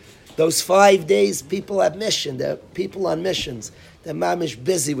mission, those 5 days people have mission. They're people on missions. They're mamish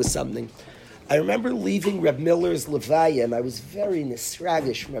busy with something. I remember leaving Reb Miller's Levaya, and I was very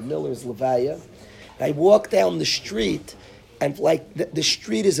nisragish from Reb Miller's Levaya. And I walked down the street, and like the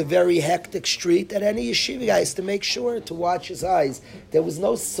street is a very hectic street, and any yeshiva guy has to make sure to watch his eyes. There was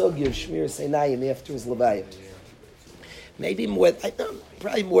no sugi of Shmir Seinayim after his Levaya. Maybe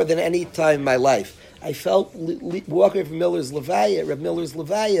probably more than any time in my life. I felt walking from Reb Miller's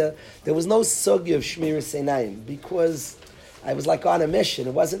Levaya, there was no sugi of Shmir Seinayim, because I was like on a mission.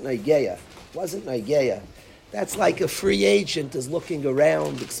 It wasn't Naigeya. That's like a free agent is looking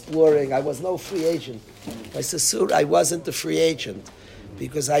around, exploring. I was no free agent. By Sasur, I wasn't a free agent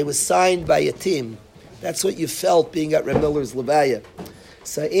because I was signed by a team. That's what you felt being at Reb Miller's Levaya.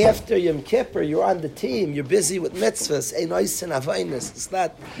 So after Yom Kippur, you're on the team. You're busy with mitzvahs. It's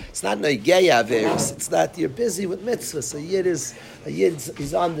not Naigeya Averis. It's not, you're busy with mitzvahs.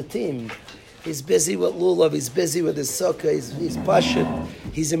 He's on the team. He's busy with lulav. He's busy with his sukkah. He's pashut.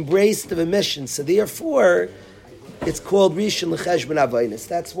 He's embraced the mission. So therefore, it's called Rishon L'Cheshbon Avaynis.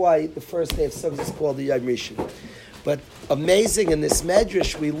 That's why the first day of Sukkot is called the Yom Rishon. But amazing, in this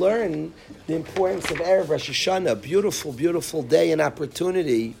medrash, we learn the importance of Erev Rosh Hashanah, a beautiful, beautiful day and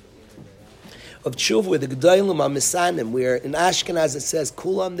opportunity of tshuva with the Gedolim HaMesanim, where in Ashkenaz it says,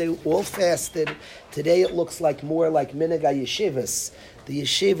 Kulam, they all fasted. Today it looks like more like Minhag HaYeshivas. The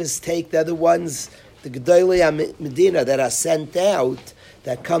yeshivas they're the ones, the Gedolei HaMedina that are sent out,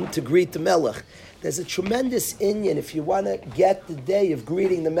 that come to greet the Melech. There's a tremendous inyan if you want to get the day of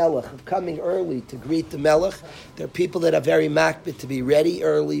greeting the Melech, of coming early to greet the Melech. There are people that are very makbid to be ready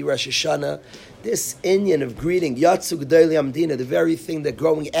early, Rosh Hashanah. This inyan of greeting, Yatsu Gedolei HaMedina, the very thing they're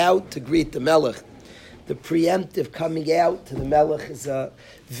going out to greet the Melech. The preemptive coming out to the Melech is a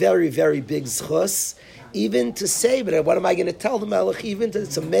very, very big zchus. Even to say, but what am I going to tell the Melech?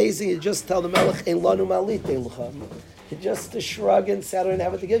 It's amazing, you just tell the Melech, Ein lanu malitin l'cha. Just to shrug and say, I don't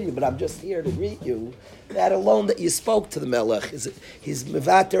have what to give you, but I'm just here to greet you. That alone, that you spoke to the Melech, he's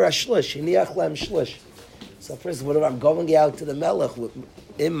mevater ashlish, hiniach lem shlish. So first of all, I'm going out to the Melech with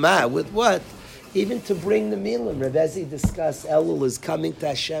what? Even to bring the milim. Rav Ezi discussed, Elul is coming to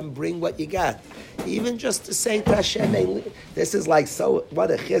Hashem, bring what you got. Even just to say to Hashem, this is like, so,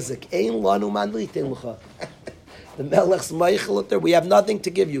 what a chizik. Ein lanu malitin l'cha. The Melech's meichel there, we have nothing to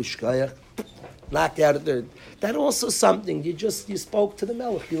give you, shkayach. Knocked out of there. That also something. You spoke to the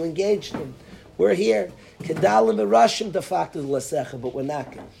Melech. You engaged him. We're here. Kedalim Rashim de facto l'secha, but we're not.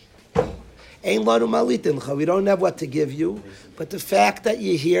 Ein lanu malitin l'cha. We don't have what to give you, but the fact that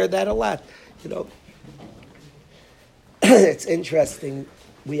you hear that a lot, it's interesting.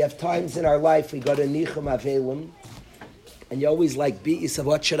 We have times in our life we go to Nichum Avelim, and you always beat yourself.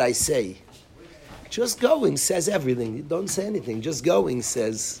 What should I say? Just going says everything. You don't say anything. Just going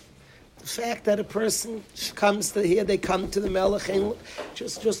says. The fact that a person comes to here, they come to the Melech,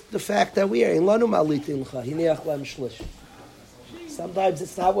 just the fact that we are in lanu malitin l'cha, hiniach lem shlish. Sometimes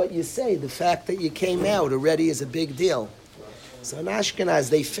it's not what you say. The fact that you came out already is a big deal. So in Ashkenaz,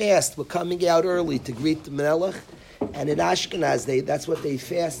 they fast. We're coming out early to greet the Melech. And in Ashkenaz, that's what they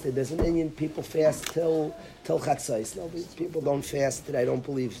fasted. There's an Indian people fast till Chatzos. No, people don't fast. I don't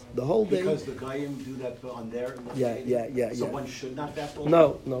believe the whole day. Because the Goyim do that on their. Yeah. So one should not fast all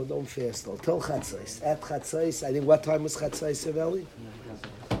No, don't fast all till Chatzos. At Chatzos, I think what time was Chatzos, Eveli?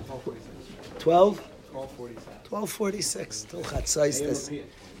 12. 12:46 till Chatzos.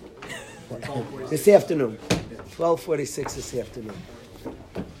 This afternoon. 12:46 this afternoon.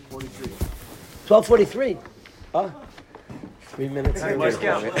 12:43. 3 minutes. I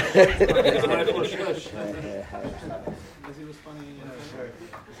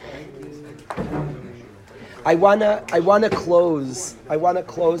wanna close. I wanna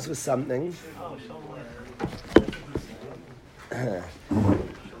close with something.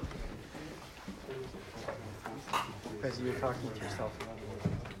 Because you're talking to yourself.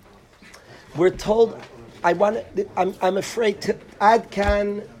 We're told. I'm afraid to.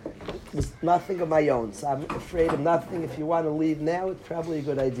 Adkan was nothing of my own, so I'm afraid of nothing. If you want to leave now, it's probably a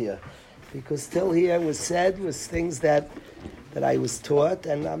good idea, because still here was things that I was taught,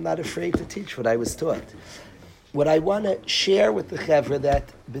 and I'm not afraid to teach what I was taught. What I want to share with the chevra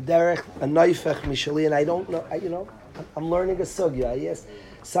that b'derech a noifech mishali, and I don't know. I'm learning a sugya. Yes,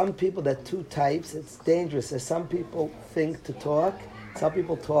 some people that two types. It's dangerous. There's some people think to talk. Some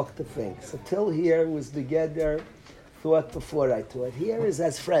people talk to think. So till here was together, thought before I taught. Here is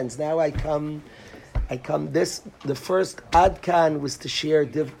as friends. Now I come. The first Adkan was to share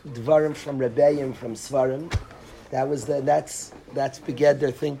Dvarim from Rebbeim, from Svarim. That's together,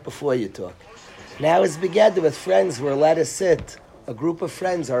 think before you talk. Now it's together with friends. We're allowed to sit. A group of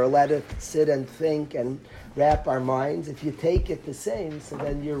friends are allowed to sit and think and wrap our minds. If you take it the same, so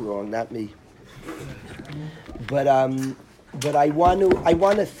then you're wrong, not me. But I want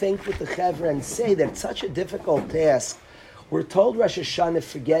to think with the chevra and say that it's such a difficult task. We're told Rosh Hashanah,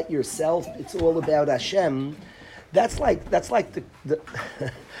 forget yourself. It's all about Hashem. That's like the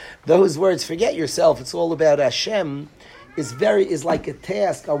those words. Forget yourself. It's all about Hashem. Is like a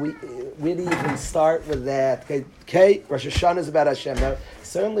task. Where do you even start with that? Okay, Rosh Hashanah is about Hashem. Now,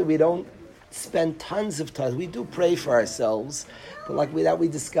 certainly we don't spend tons of time. We do pray for ourselves. But like we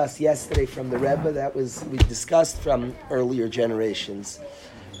discussed yesterday from the Rebbe, we discussed from earlier generations.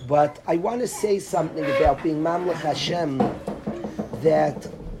 But I want to say something about being Mamlech Hashem, that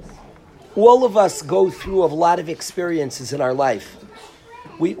all of us go through a lot of experiences in our life.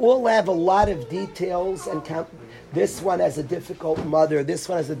 We all have a lot of details and this one has a difficult mother, this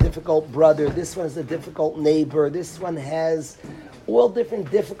one has a difficult brother, this one has a difficult neighbor, this one has all different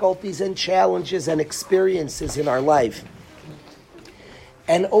difficulties and challenges and experiences in our life.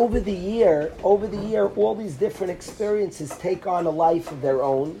 And over the year, all these different experiences take on a life of their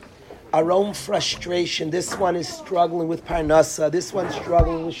own, our own frustration. This one is struggling with Parnasa. This one's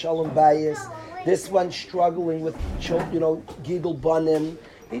struggling with Shalom Bayis. This one's struggling with, Gidul Banim.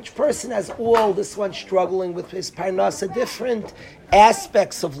 Each person has this one struggling with his Parnasa, different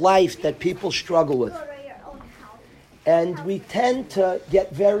aspects of life that people struggle with. And we tend to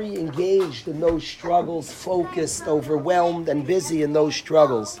get very engaged in those struggles, focused, overwhelmed, and busy in those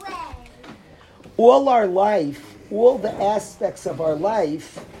struggles. All our life, all the aspects of our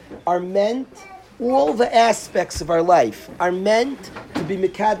life are meant to be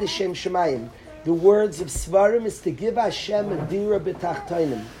Mekadesh Shem Shemayim. The words of Svarim is to give Hashem a dira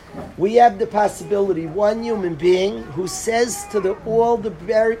b'tachtonim. We have the possibility, one human being who says to the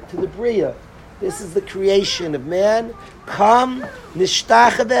Bria, this is the creation of man. Come,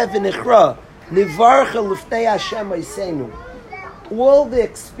 nishtachave v'nichra, nivarcha l'ftei Hashem Oseinu. All the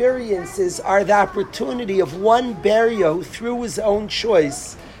experiences are the opportunity of one Beria who, through his own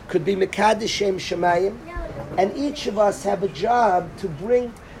choice, could be Mekadesh Shem Shemayim, and each of us have a job to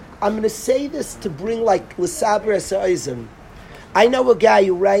bring. I'm going to say this to bring like l'saber esa'izim. I know a guy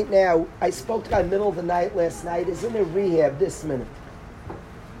who right now, I spoke to him in the middle of the night last night, is in a rehab this minute.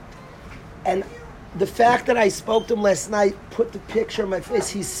 And the fact that I spoke to him last night put the picture on my face.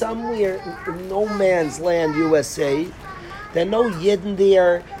 He's somewhere in no man's land, USA. There are no Yidden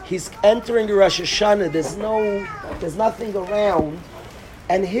there. He's entering the Rosh Hashanah. There's nothing around.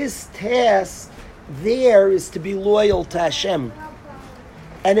 And his task there is to be loyal to Hashem.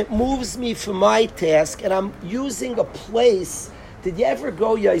 And it moves me for my task. And I'm using a place. Did you ever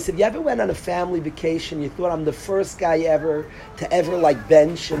go, Yosef? You ever went on a family vacation? You thought, I'm the first guy ever to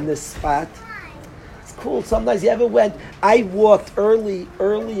bench in this spot? It's cool. Sometimes you ever went. I walked early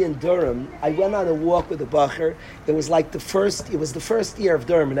in Durham. I went on a walk with a bacher. It was the first year of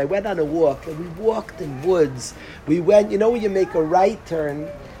Durham, and I went on a walk, and we walked in woods. We went, where you make a right turn?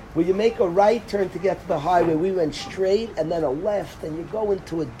 Where you make a right turn to get to the highway, we went straight and then a left, and you go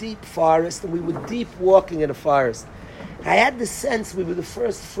into a deep forest, and we were deep walking in a forest. I had the sense we were the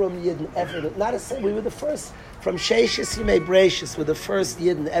first from Yidden ever. Not a sense, we were the first from Sheishis Yimei Breishis. We're the first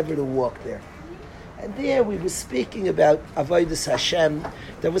Yidden ever to walk there. And there we were speaking about Avodas Hashem.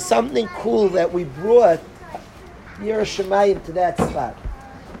 There was something cool that we brought Yerushalayim to that spot.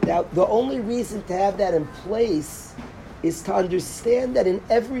 Now, the only reason to have that in place is to understand that in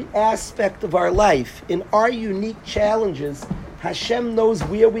every aspect of our life, in our unique challenges, Hashem knows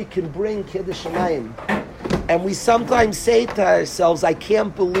where we can bring Kiddush Shamayim. And we sometimes say to ourselves, I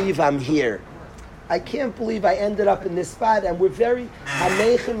can't believe I'm here. I can't believe I ended up in this spot. And we're very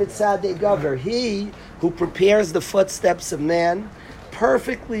Hanechem Mitzadei Gover. He who prepares the footsteps of man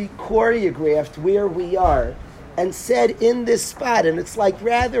perfectly choreographed where we are and said in this spot, and it's like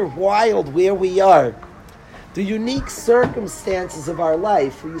rather wild where we are. The unique circumstances of our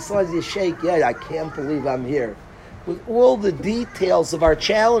life, where you saw as you shake, yeah, I can't believe I'm here. With all the details of our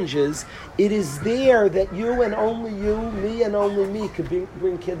challenges, it is there that you and only you, me and only me, could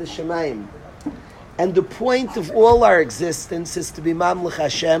bring Kiddush Shamayim. And the point of all our existence is to be Mamlech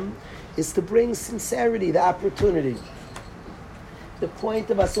Hashem, is to bring sincerity, the opportunity. The point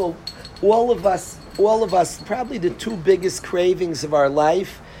of us all of us, probably the two biggest cravings of our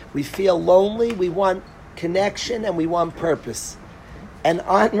life, we feel lonely, we want connection, and we want purpose. And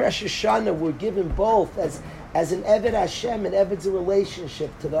on Rosh Hashanah, we're given both as an Eved Hashem, and Eved's a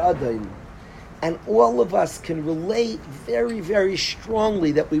relationship to the Adon. And all of us can relate very, very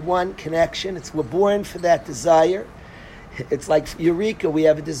strongly that we want connection. We're born for that desire. It's like Eureka, we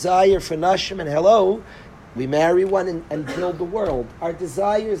have a desire for Nashim, and hello, we marry one and build the world. Our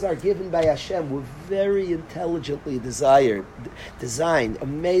desires are given by Hashem. We're very intelligently designed,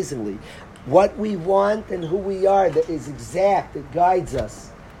 amazingly. What we want and who we are that is exact, it guides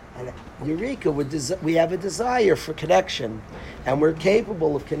us. And Eureka, we have a desire for connection, and we're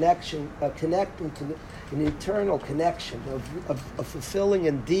capable of connecting to an eternal connection, of fulfilling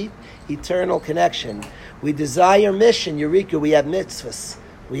and deep eternal connection. We desire mission, Eureka, we have mitzvahs.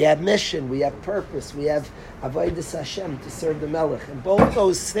 We have mission, we have purpose, we have Avodas Hashem to serve the Melech. And both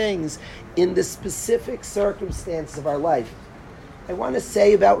those things in the specific circumstances of our life. I want to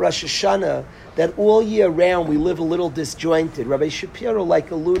say about Rosh Hashanah that all year round we live a little disjointed. Rabbi Shapiro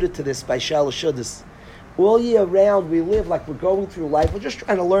alluded to this by Shalosh Shudas. All year round we live like we're going through life. We're just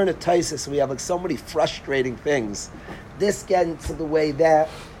trying to learn a Taisus. We have so many frustrating things. This gets in the way that.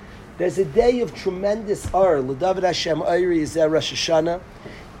 There's a day of tremendous L'David Hashem Oiri is Rosh Hashanah.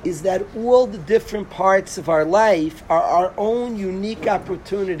 Is that all the different parts of our life are our own unique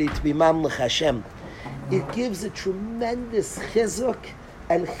opportunity to be Mamlech Hashem. It gives a tremendous chizuk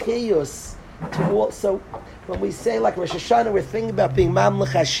and chiyus to all. So when we say like Rosh Hashanah, we're thinking about being Mamlech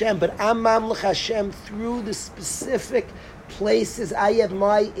Hashem, but I'm Mamlech Hashem through the specific places. I have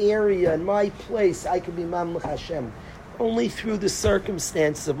my area and my place. I can be Mamlech Hashem only through the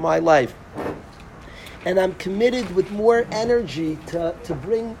circumstances of my life. And I'm committed with more energy to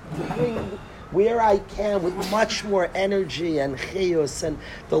bring where I can with much more energy and chiyus, and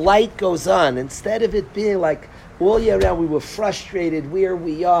the light goes on. Instead of it being like all year round we were frustrated where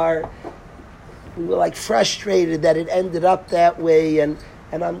we are, we were like frustrated that it ended up that way. And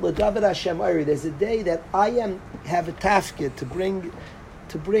on L'David Hashem Oiri, there's a day that I have a tafkid to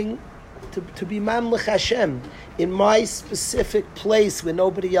be Mamlech Hashem in my specific place where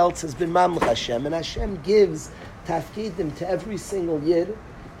nobody else has been Mamlech Hashem. And Hashem gives tafkidim to every single Yid.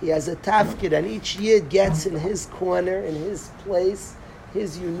 He has a tafkid, and each Yid gets in his corner, in his place,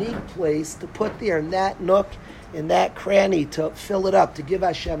 his unique place, to put there in that nook, in that cranny, to fill it up, to give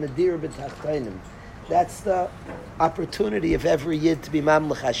Hashem a dir b'tachtainim. That's the opportunity of every Yid to be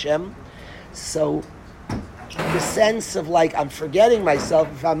Mamlech Hashem. So the sense of like, I'm forgetting myself.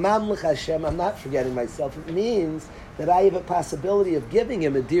 If I'm Mamlech Hashem, I'm not forgetting myself. It means that I have a possibility of giving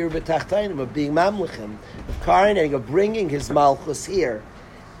him a dir b'tachtainim, of being Mamlechem, of karinating, of bringing his Malchus here.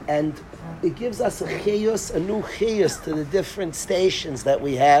 And it gives us a chiyus, a new chiyus to the different stations that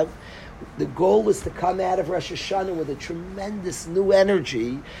we have. The goal is to come out of Rosh Hashanah with a tremendous new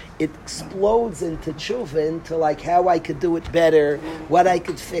energy. It explodes into tshuva, into like how I could do it better, what I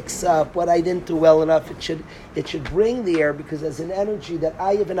could fix up, what I didn't do well enough. It should bring there, because there's an energy that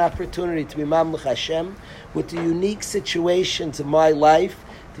I have an opportunity to be Mamlech Hashem with the unique situations of my life,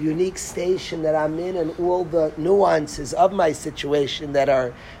 the unique station that I'm in, and all the nuances of my situation that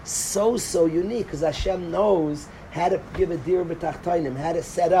are so unique, because Hashem knows how to give a dir b'tachtainim, how to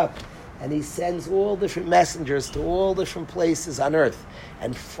set up. And he sends all different messengers to all different places on earth.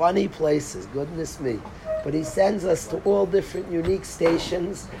 And funny places, goodness me. But he sends us to all different unique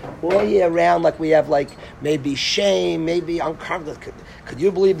stations all year round, like we have like maybe shame, maybe uncomfortable. Could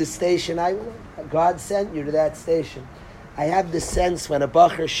you believe the station? God sent you to that station. I have this sense when a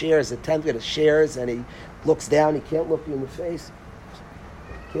bacher shares, a 10th grader shares, and he looks down, he can't look you in the face.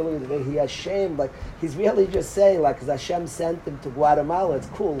 Killing the way he has shame, like he's really just saying, like, because Hashem sent him to Guatemala. It's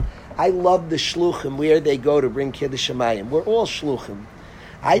cool. I love the shluchim where they go to bring Kiddush Shamayim. We're all shluchim.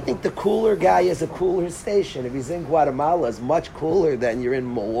 I think the cooler guy is a cooler station. If he's in Guatemala, it's much cooler than you're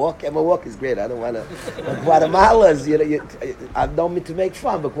in Milwaukee. And Milwaukee is great. I don't want to. Guatemala is, I don't mean to make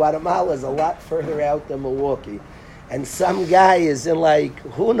fun, but Guatemala is a lot further out than Milwaukee. And some guy is in, like,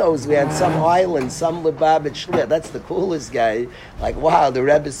 who knows where, on some island, some Lubavitch Shlir. That's the coolest guy. Like, wow, the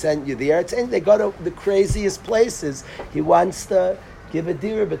Rebbe sent you there. And they go to the craziest places. He wants to give a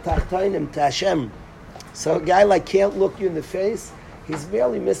dira b'tachtainim to Hashem. So a guy like can't look you in the face. He's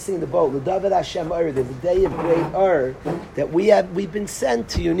really missing the boat. The David Hashem Ur, there's a day of great Ur that we've been sent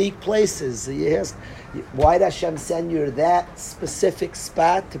to unique places. You ask, why did Hashem send you to that specific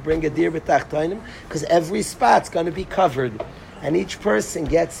spot to bring a dir b'tachtainim? Because every spot's going to be covered. And each person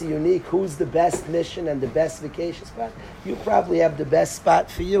gets a unique, who's the best mission and the best vacation spot? You probably have the best spot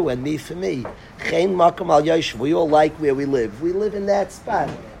for you and me for me. Chein makom al yoshev. We all like where we live. We live in that spot.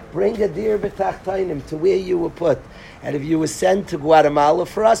 Bring a dir b'tachtainim to where you were put. And if you were sent to Guatemala,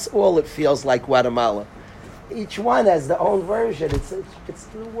 for us all it feels like Guatemala. Each one has their own version. It's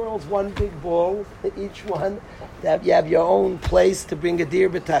the world's one big ball. Each one, you have your own place to bring a dir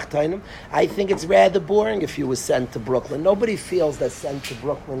b'tachtainim. I think it's rather boring if you were sent to Brooklyn. Nobody feels that sent to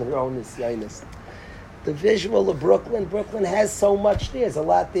Brooklyn their own nisyonis. The visual of Brooklyn has so much there. There's a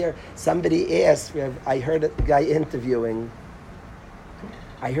lot there. Somebody asked, I heard a guy interviewing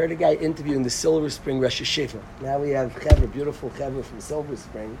the Silver Spring Rosh Hashiva. Now we have beautiful Chevra from Silver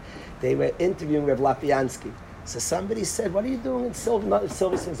Spring. They were interviewing Reb Lapiansky. So somebody said, what are you doing in Silver? No,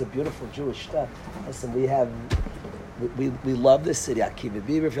 Silver Spring's a beautiful Jewish stuff. Listen, we love this city. Akiva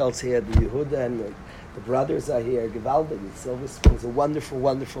Bieberfeld's here, the Yehuda and the brothers are here. Givaldig, Silver Spring's a wonderful,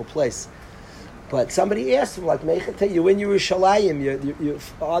 wonderful place. But somebody asked him, like, Mechate, you're in Yerushalayim, your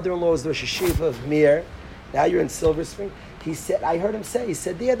father-in-law is the Rosh Hashiva of Mir. Now you're in Silver Spring. He said, I heard him say, he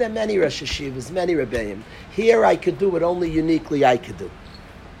said, there are many Rosh Hashivas, many Rebbeim. Here I could do what only uniquely I could do.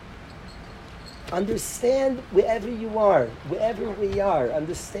 Understand wherever you are, wherever we are.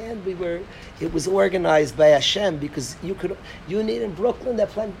 Understand it was organized by Hashem because you need in Brooklyn,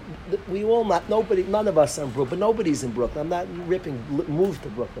 none of us are in Brooklyn, but nobody's in Brooklyn. I'm not move to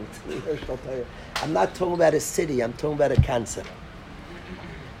Brooklyn. I'm not talking about a city, I'm talking about a concept.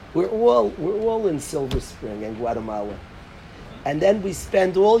 We're all in Silver Spring and Guatemala. And then we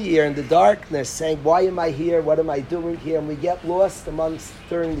spend all year in the darkness saying, why am I here? What am I doing here? And we get lost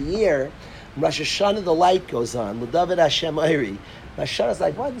during the year. Rosh Hashanah, the light goes on. L'David Hashem Oiri. Rosh Hashanah is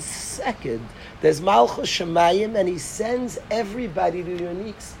like, 1 second. There's Malchus Shemayim, and he sends everybody to a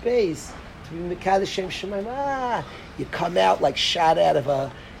unique space to be Mekadosh Shem Shemayim. You come out like shot out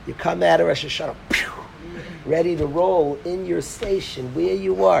of you come out of Rosh Hashanah, ready to roll in your station, where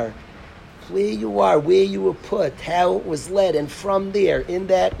you are, where you were put, how it was led, and from there, in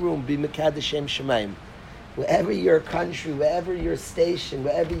that room, be Mekadosh Shem Shemayim. Wherever your country, wherever your station,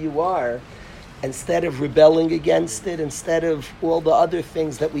 wherever you are, instead of rebelling against it, instead of all the other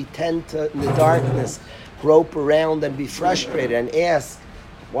things that we tend to, in the darkness, grope around and be frustrated and ask,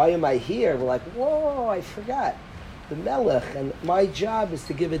 why am I here? We're like, whoa, I forgot. The Melech, and my job is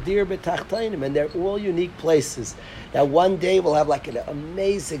to give a dir b'tachtainim, and they're all unique places. Now one day we'll have like an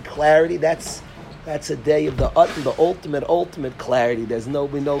amazing clarity. That's a day of the ultimate clarity. There'll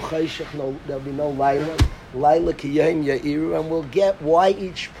be no chayshach, there'll be no laila kiyayim ya'iru, and we'll get why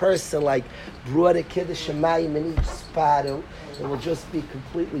each person like brought a kiddush shamayim in each spot. It will just be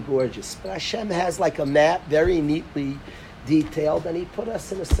completely gorgeous. But Hashem has like a map, very neatly detailed, and He put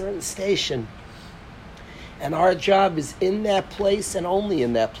us in a certain station. And our job is in that place and only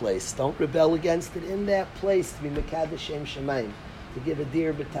in that place. Don't rebel against it. In that place to be Mekadosh Shem Shemayim, to give a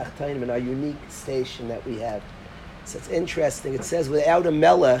dir b'tachtainim in our unique station that we have. So it's interesting. It says, without a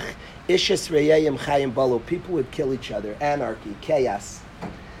melech, ishas reyayim chayim balo, people would kill each other, anarchy, chaos.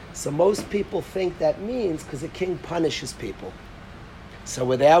 So most people think that means because a king punishes people. So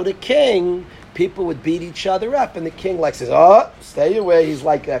without a king, people would beat each other up, and the king like says, oh, stay away. He's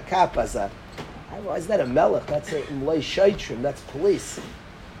like a kapazah. Why is that a melech? That's a mlei shaitrim. That's police. It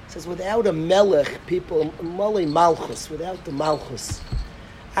says without a melech, people mlei malchus. Without the malchus,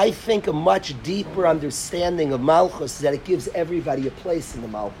 I think a much deeper understanding of malchus is that it gives everybody a place in the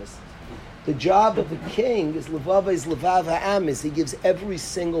malchus. The job of the king is levav ha'am, is he gives every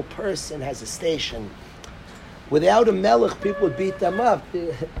single person has a station. Without a melech, people would beat them up.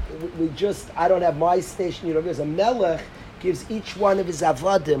 I don't have my station. There's a melech gives each one of his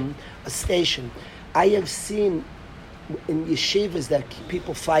avadim a station. I have seen in yeshivas that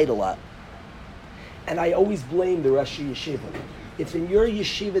people fight a lot. And I always blame the Rosh Yeshiva. If in your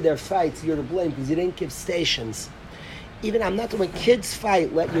yeshiva there are fights, you're to blame because you didn't give stations. Even I'm not when kids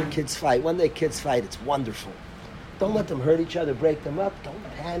fight, let your kids fight. When their kids fight, it's wonderful. Don't let them hurt each other, break them up. Don't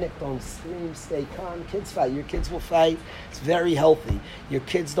panic, don't scream, stay calm. Kids fight. Your kids will fight. It's very healthy. Your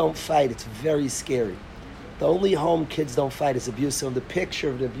kids don't fight. It's very scary. The only home kids don't fight is abusive. And the picture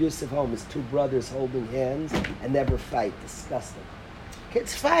of the abusive home is two brothers holding hands and never fight. Disgusting.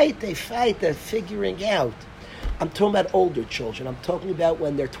 Kids fight. They're figuring out. I'm talking about older children. I'm talking about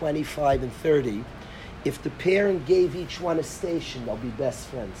when they're 25 and 30. If the parent gave each one a station, they'll be best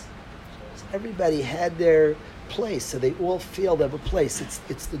friends. So everybody had their place, so they all feel they have a place.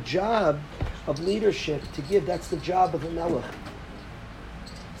 It's the job of leadership to give. That's the job of a melech.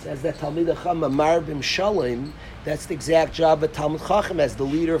 It says that Talmid Chacham Amar Bim Shalom. That's the exact job of Talmid Chacham as the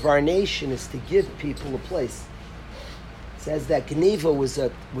leader of our nation, is to give people a place. It says that Geniva was a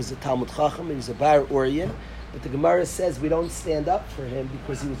Talmid Chacham. He was a Bar Oryan. But the Gemara says we don't stand up for him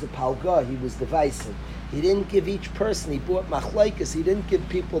because he was a palga, he was divisive. He didn't give each person, he brought machlaikas, he didn't give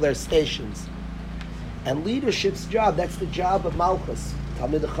people their stations. And leadership's job, that's the job of Malchus.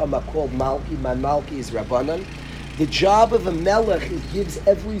 Talmid Chacham are called Malki, Man Malki is Rabbanan. The job of a melech, it gives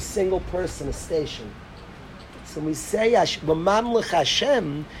every single person a station. So we say, Mamamlech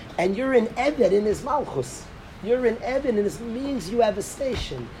Hashem, and you're an Eved in his Malchus. You're an Eved, and it means you have a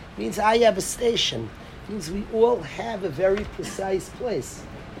station. It means I have a station. Means we all have a very precise place.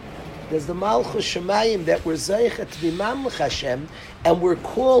 There's the Malchus Shemayim that we're Zeichet to be Mamlech Hashem, and we're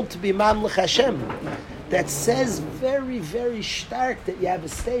called to be Mamlech Hashem. That says very, very stark that you have a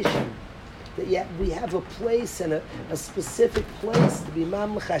station, that we have a place and a specific place to be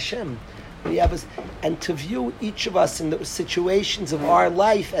Mamlech Hashem. And to view each of us in the situations of our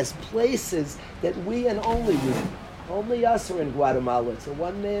life as places that we and only us are in Guatemala. It's a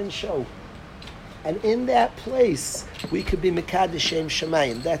one-man show. And in that place, we could be Mekadeshem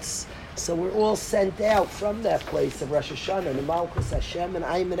Shemayim. So we're all sent out from that place of Rosh Hashanah, the Malchus Hashem, and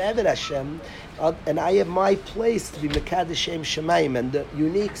I'm an Eved Hashem, and I have my place to be Mekadeshem Shemayim. And the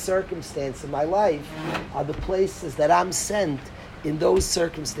unique circumstance of my life are the places that I'm sent in those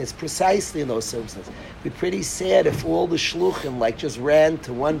circumstances, precisely in those circumstances. It'd be pretty sad if all the shluchim just ran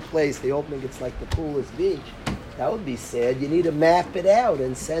to one place. The opening, it's like the coolest beach. That would be sad. You need to map it out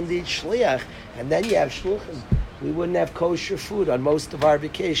and send each shliach, and then you have shluchim. We wouldn't have kosher food on most of our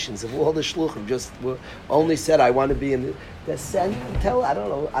vacations if all the shluchim just only said, "I want to be in the send." I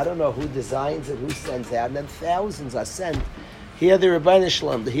don't know who designs it, who sends out, and then thousands are sent. Here the Rebbeinu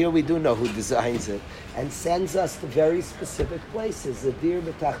Shalom. Here we do know who designs it and sends us to very specific places. The Dir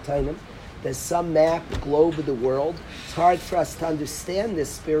B'Tachtainim. There's some map, globe of the world. It's hard for us to understand this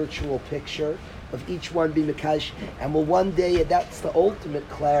spiritual picture of each one being Mekadosh, and will one day, that's the ultimate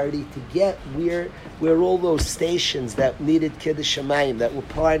clarity to get where all those stations that needed Kiddush Shamayim, that were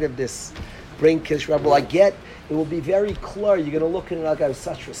part of this bring Kiddush Rebbe. It will be very clear. You're going to look at it like I have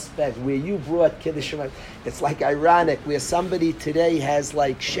such respect. Where you brought Kiddush Shamayim, it's like ironic. Where somebody today has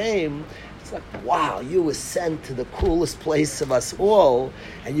shame, it's like, wow, you were sent to the coolest place of us all,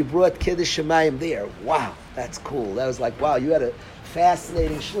 and you brought Kiddush Shamayim there. Wow, that's cool. That was like, wow, you had a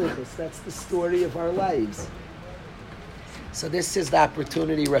fascinating shlichus. That's the story of our lives. So this is the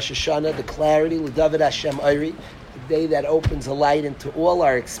opportunity, Rosh Hashanah, the clarity, L'David Hashem Oiri, the day that opens a light into all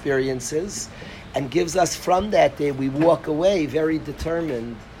our experiences and gives us from that day, we walk away very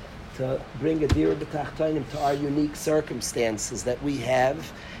determined to bring a Dir B'Tachtainim to our unique circumstances that we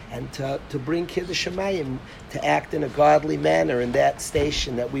have, and to bring Kiddush Shamayim, to act in a godly manner in that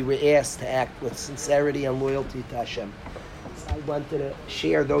station that we were asked to act with sincerity and loyalty to Hashem. I wanted to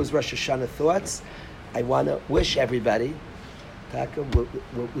share those Rosh Hashanah thoughts. I want to wish everybody, Taka,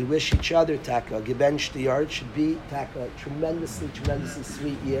 we wish each other, Taka, Geben Shtiyar, it should be, Taka, tremendously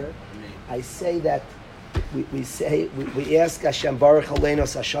sweet year. I say that, we ask Hashem, Baruch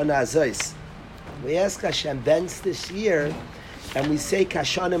Alenos Hashanah Azois. We ask Hashem, Ben's this year, and we say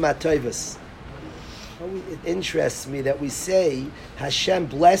Kashanim HaTovos. It interests me that we say, Hashem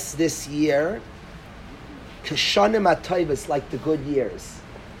bless this year, Kashanim HaTovos, like the good years.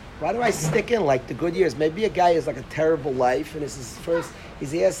 Why do I stick in like the good years? Maybe a guy has a terrible life, and he's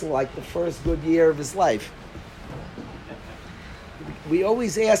asking the first good year of his life. We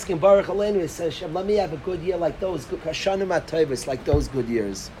always ask in Baruch Aleinu, Hashem, let me have a good year like those, Kashanim HaTovos, like those good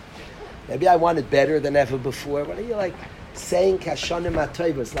years. Maybe I want it better than ever before. What are you saying Kashanim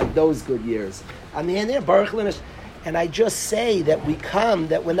HaTovos, like those good years? I'm here, Baruch Aleinu. And I just say that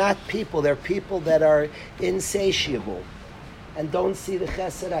we're not people, they're people that are insatiable. and don't see the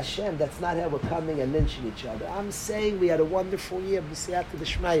Chesed Hashem. That's not how we're coming and lynching each other. I'm saying we had a wonderful year, B'siyata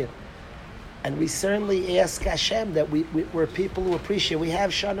D'Shmaya. And we certainly ask Hashem that we're people who appreciate. We have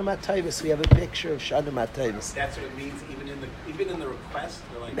Shana Matayvis. We have a picture of Shana Matayvis. That's what it means, even in the request.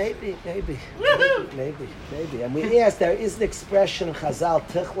 They're like, Maybe. And we ask, there is an expression in Chazal,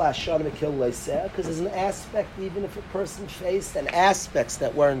 Tichla Shana Mekil Leiseh, because there's an aspect, even if a person faced and aspects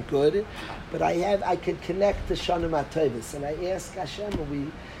that weren't good, but I could connect to Shana Matayvis. And I ask Hashem, and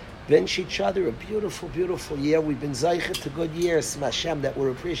we bench each other a beautiful, beautiful year. We've been Zaychet to good years from Hashem that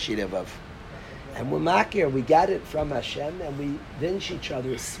we're appreciative of. And we're makir, we got it from Hashem, and we bench each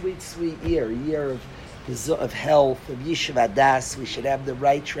other a sweet, sweet year, a year of health, of Yishuv Adas. We should have the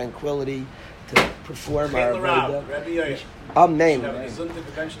right tranquility to perform our avodah. Amen.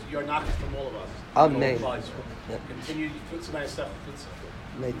 You're not from all of us. Amen. Continue to put some nice stuff.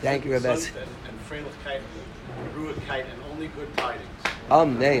 Thank you, Rabbi. And Freilichkeit, Ruhigkeit, and only good tidings.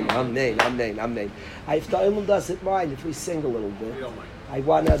 Amen. If the Olam doesn't mind, if we sing a little bit. We don't mind. I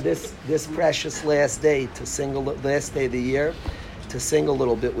want this precious last day to sing last day of the year, to sing a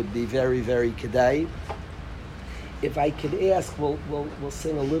little bit would be very, very kedai. If I could ask, we'll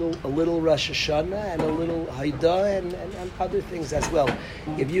sing a little Rosh Hashanah and a little Haidah and other things as well.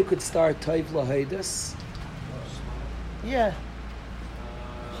 If you could start Tov L'Haidas. Yeah.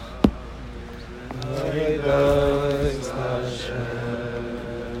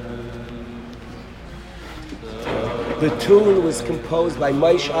 The tune was composed by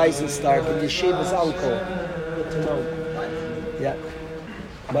Moshe Eisenstark and Yeshiva's uncle. Good to know. Yeah.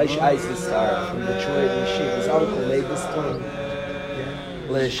 Moshe Eisenstark from Detroit, Yeshiva's uncle made this tune.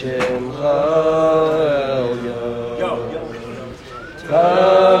 L'shem Chayil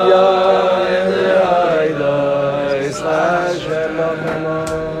Tav Yayim L'Haidos L'Hashem L'Chamo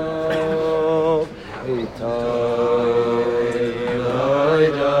Itav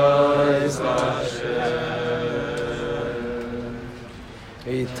L'Haidos L'Hashem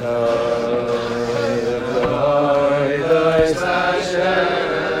Itav L'Haidos L'Hashem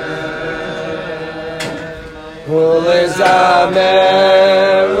Ulezamer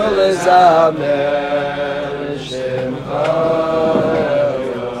L'Shem Chayil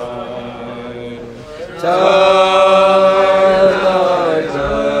Tav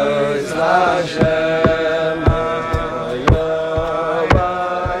L'Haidos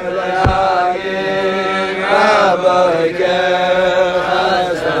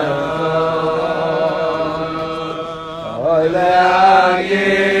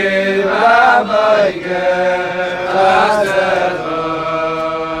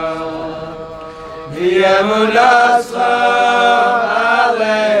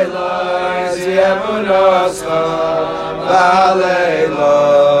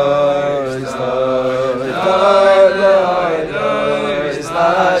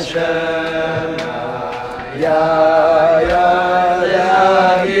L'Hashem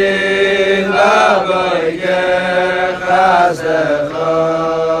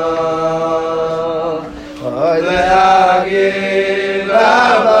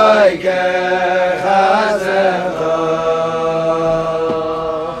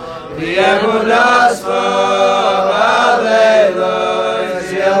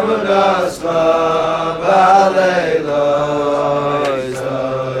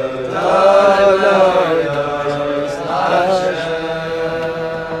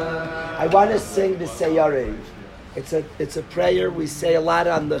I want to sing the Seyarev. It's a prayer we say a lot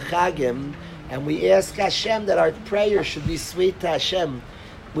on the Chagim, and we ask Hashem that our prayer should be sweet to Hashem.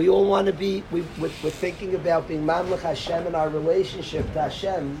 We all want to be, we're thinking about being Mamlech Hashem in our relationship to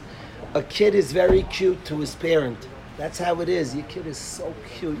Hashem. A kid is very cute to his parent. That's how it is. Your kid is so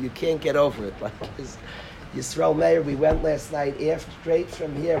cute, you can't get over it. Like Yisrael Meir, we went last night, straight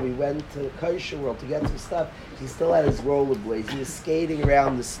from here, we went to Kosher World to get some stuff. He still had his rollerblades. He was skating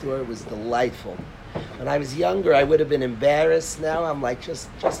around the store. It was delightful. When I was younger, I would have been embarrassed. Now I'm like, just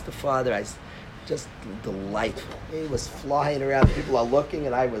the father. Just delightful. He was flying around. People are looking,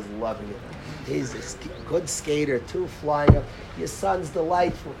 and I was loving it. He's a good skater, too, flying up. Your son's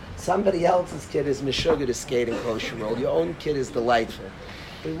delightful. Somebody else's kid is Meshuggah to skate in Kosher World. Your own kid is delightful.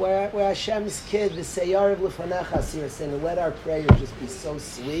 We're Hashem's kid, the Seyarav L'Fanecha, saying, let our prayers just be so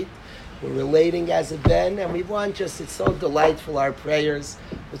sweet. We're relating as a ben, and we want it's so delightful, our prayers,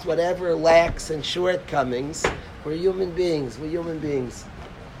 with whatever lacks and shortcomings. We're human beings. We're human,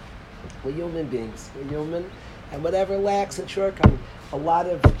 and whatever lacks and shortcomings. A lot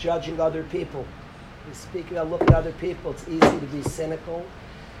of judging other people. We speak about looking at other people. It's easy to be cynical.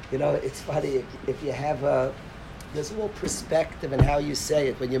 You know, it's funny if you have There's a little perspective in how you say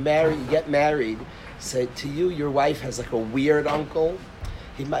it. When you get married, say to you, your wife has like a weird uncle.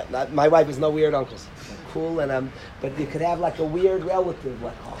 My wife has no weird uncles. Cool, but you could have like a weird relative,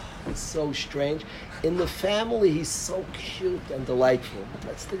 like, oh, it's so strange. In the family, he's so cute and delightful.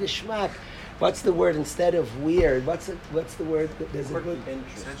 That's the geschmack. What's the word instead of weird? What's the word? There's a good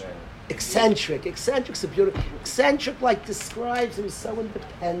eccentric. Eccentric's a beautiful. Eccentric like describes him so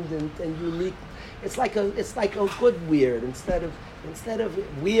independent and unique. It's like a good weird instead of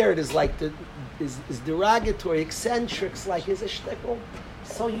weird is like is derogatory. Eccentric's like is a shtickle.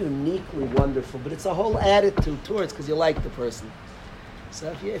 So uniquely wonderful, but it's a whole attitude towards because you like the person.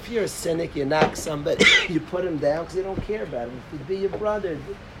 So if you're a cynic, you knock somebody, you put him down because you don't care about him. If he'd be your brother,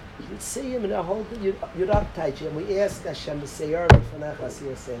 you'd see him in a whole, you'd uptight you. And we ask Hashem to say, I love it,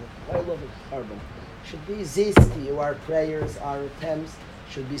 Arban. Should be zis to you. Our prayers, our attempts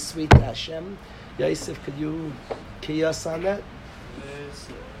should be sweet to Hashem. Yosef, could you key us on that?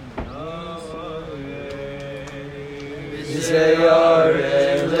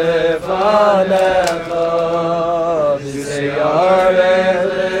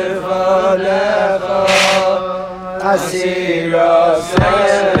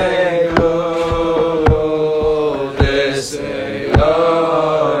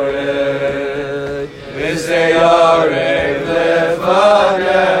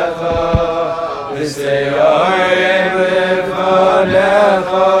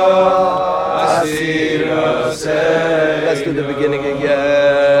 Let's do the beginning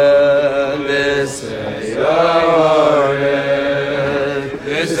again. This is Yoreh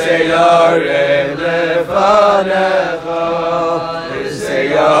lefanecha. This is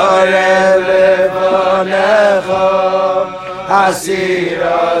Yoreh lefanecha. Hasir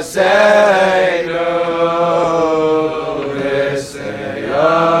Aseinu. This is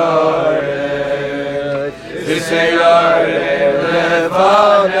Yoreh. This is Yoreh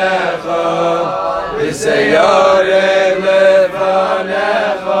lefanecha. This is Yoreh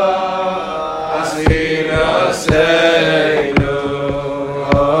lefanecha. Hasir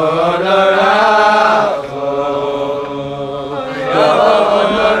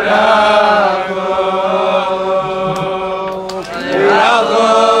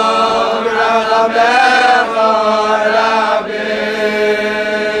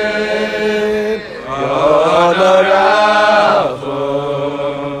Aseinu.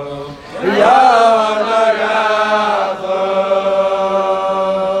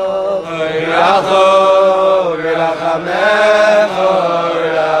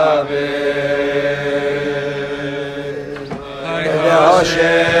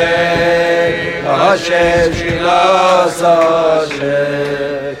 Hashem Shilas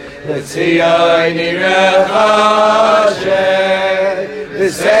Hashem L'tziyoni Rechashem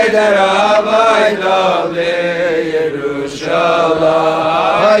V'seder Havayda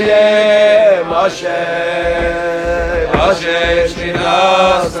L'Yerushalayim Hashem Hashem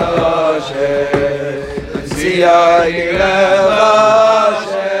Shilas Hashem L'tziyoni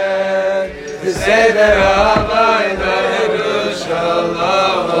Rechashem V'seder Havayda L'Yerushalayim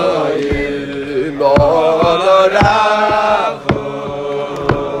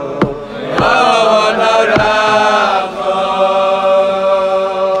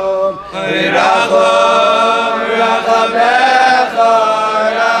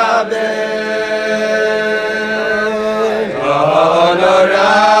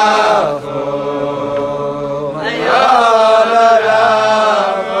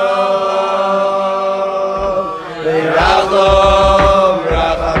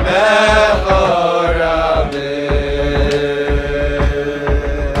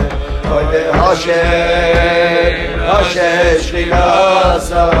Hashem Shlilas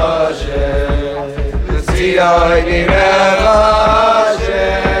Hashem L'tziyoni Rechashem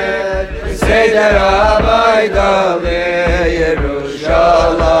V'seder Havayda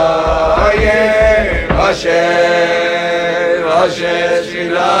L'Yerushalayim Hashem Hashem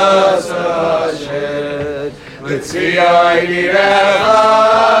Shlilas Hashem L'tziyoni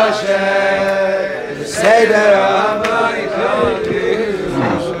Rechashem V'seder Havayda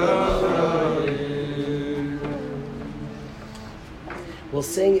We'll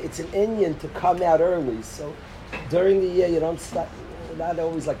sing, it's an Inyan to come out early. So during the year, you don't start, not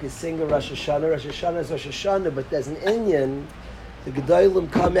always like you sing a Rosh Hashanah. Rosh Hashanah is Rosh Hashanah, but there's an Inyan. The Gedolim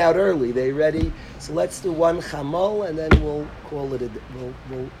come out early. They ready. So let's do one Chamol, and then we'll call it,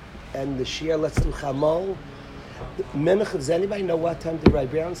 we'll end the Shir. Let's do Chamol. Mincha, does anybody know what time did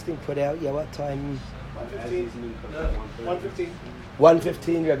Rabbi Brownstein put out? Yeah, what time? 1:15.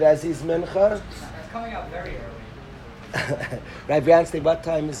 1:15, Rabbi Aziz Mincha. It's coming out very early. Rabbi Brownstein, what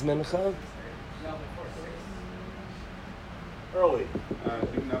time is Mincha? Early. I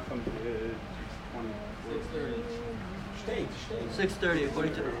think now comes 20. 6:30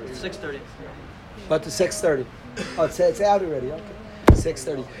 according to 6:30. But to 6:30. Oh, it's out already. Okay.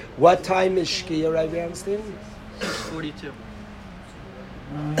 6:30. What time is Shkia, Rabbi Bernstein? 6:42.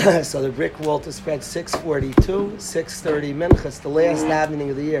 So the brick wall to spread 6:42, 6:30 minchas, the last davening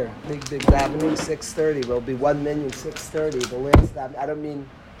of the year. Big davening, 6:30. Will be 1 minyan, 6:30. The last davening. I don't mean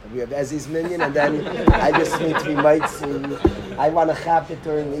we have Ezzy's minyan, and then I just mean to be might see. I want to chap it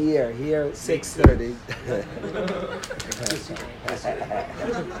during the year. Here, 6:30.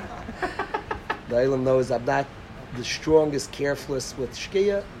 The Eilam knows I'm not the strongest, carefulest with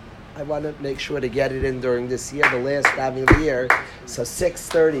Shkia. I want to make sure to get it in during this year, the last davening of the year. So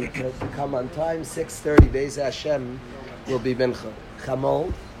 6:30 to come on time. 6:30, Be'ez Hashem will be mincha.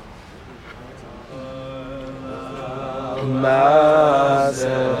 Chamol.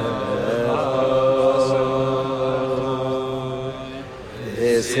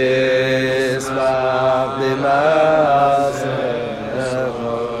 This is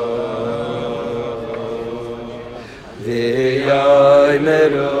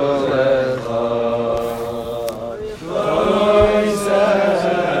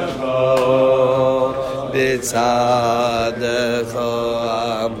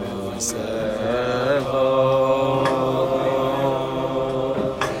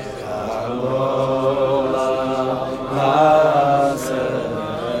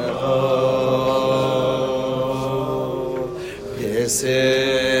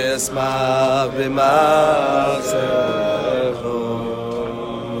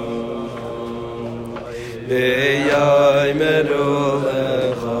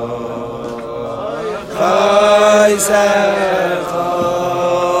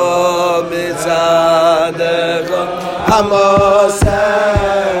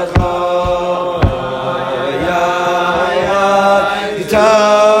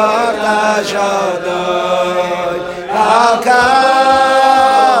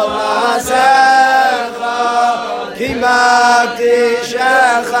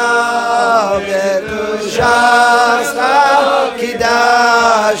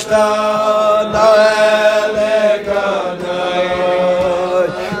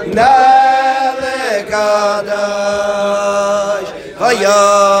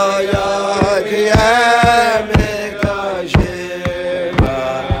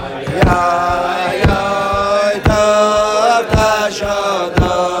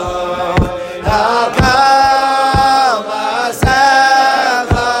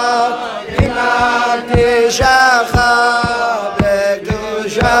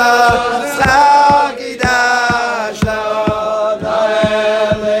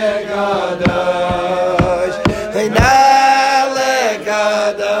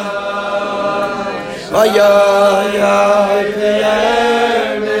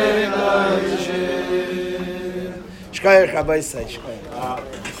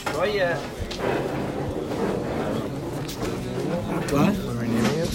What?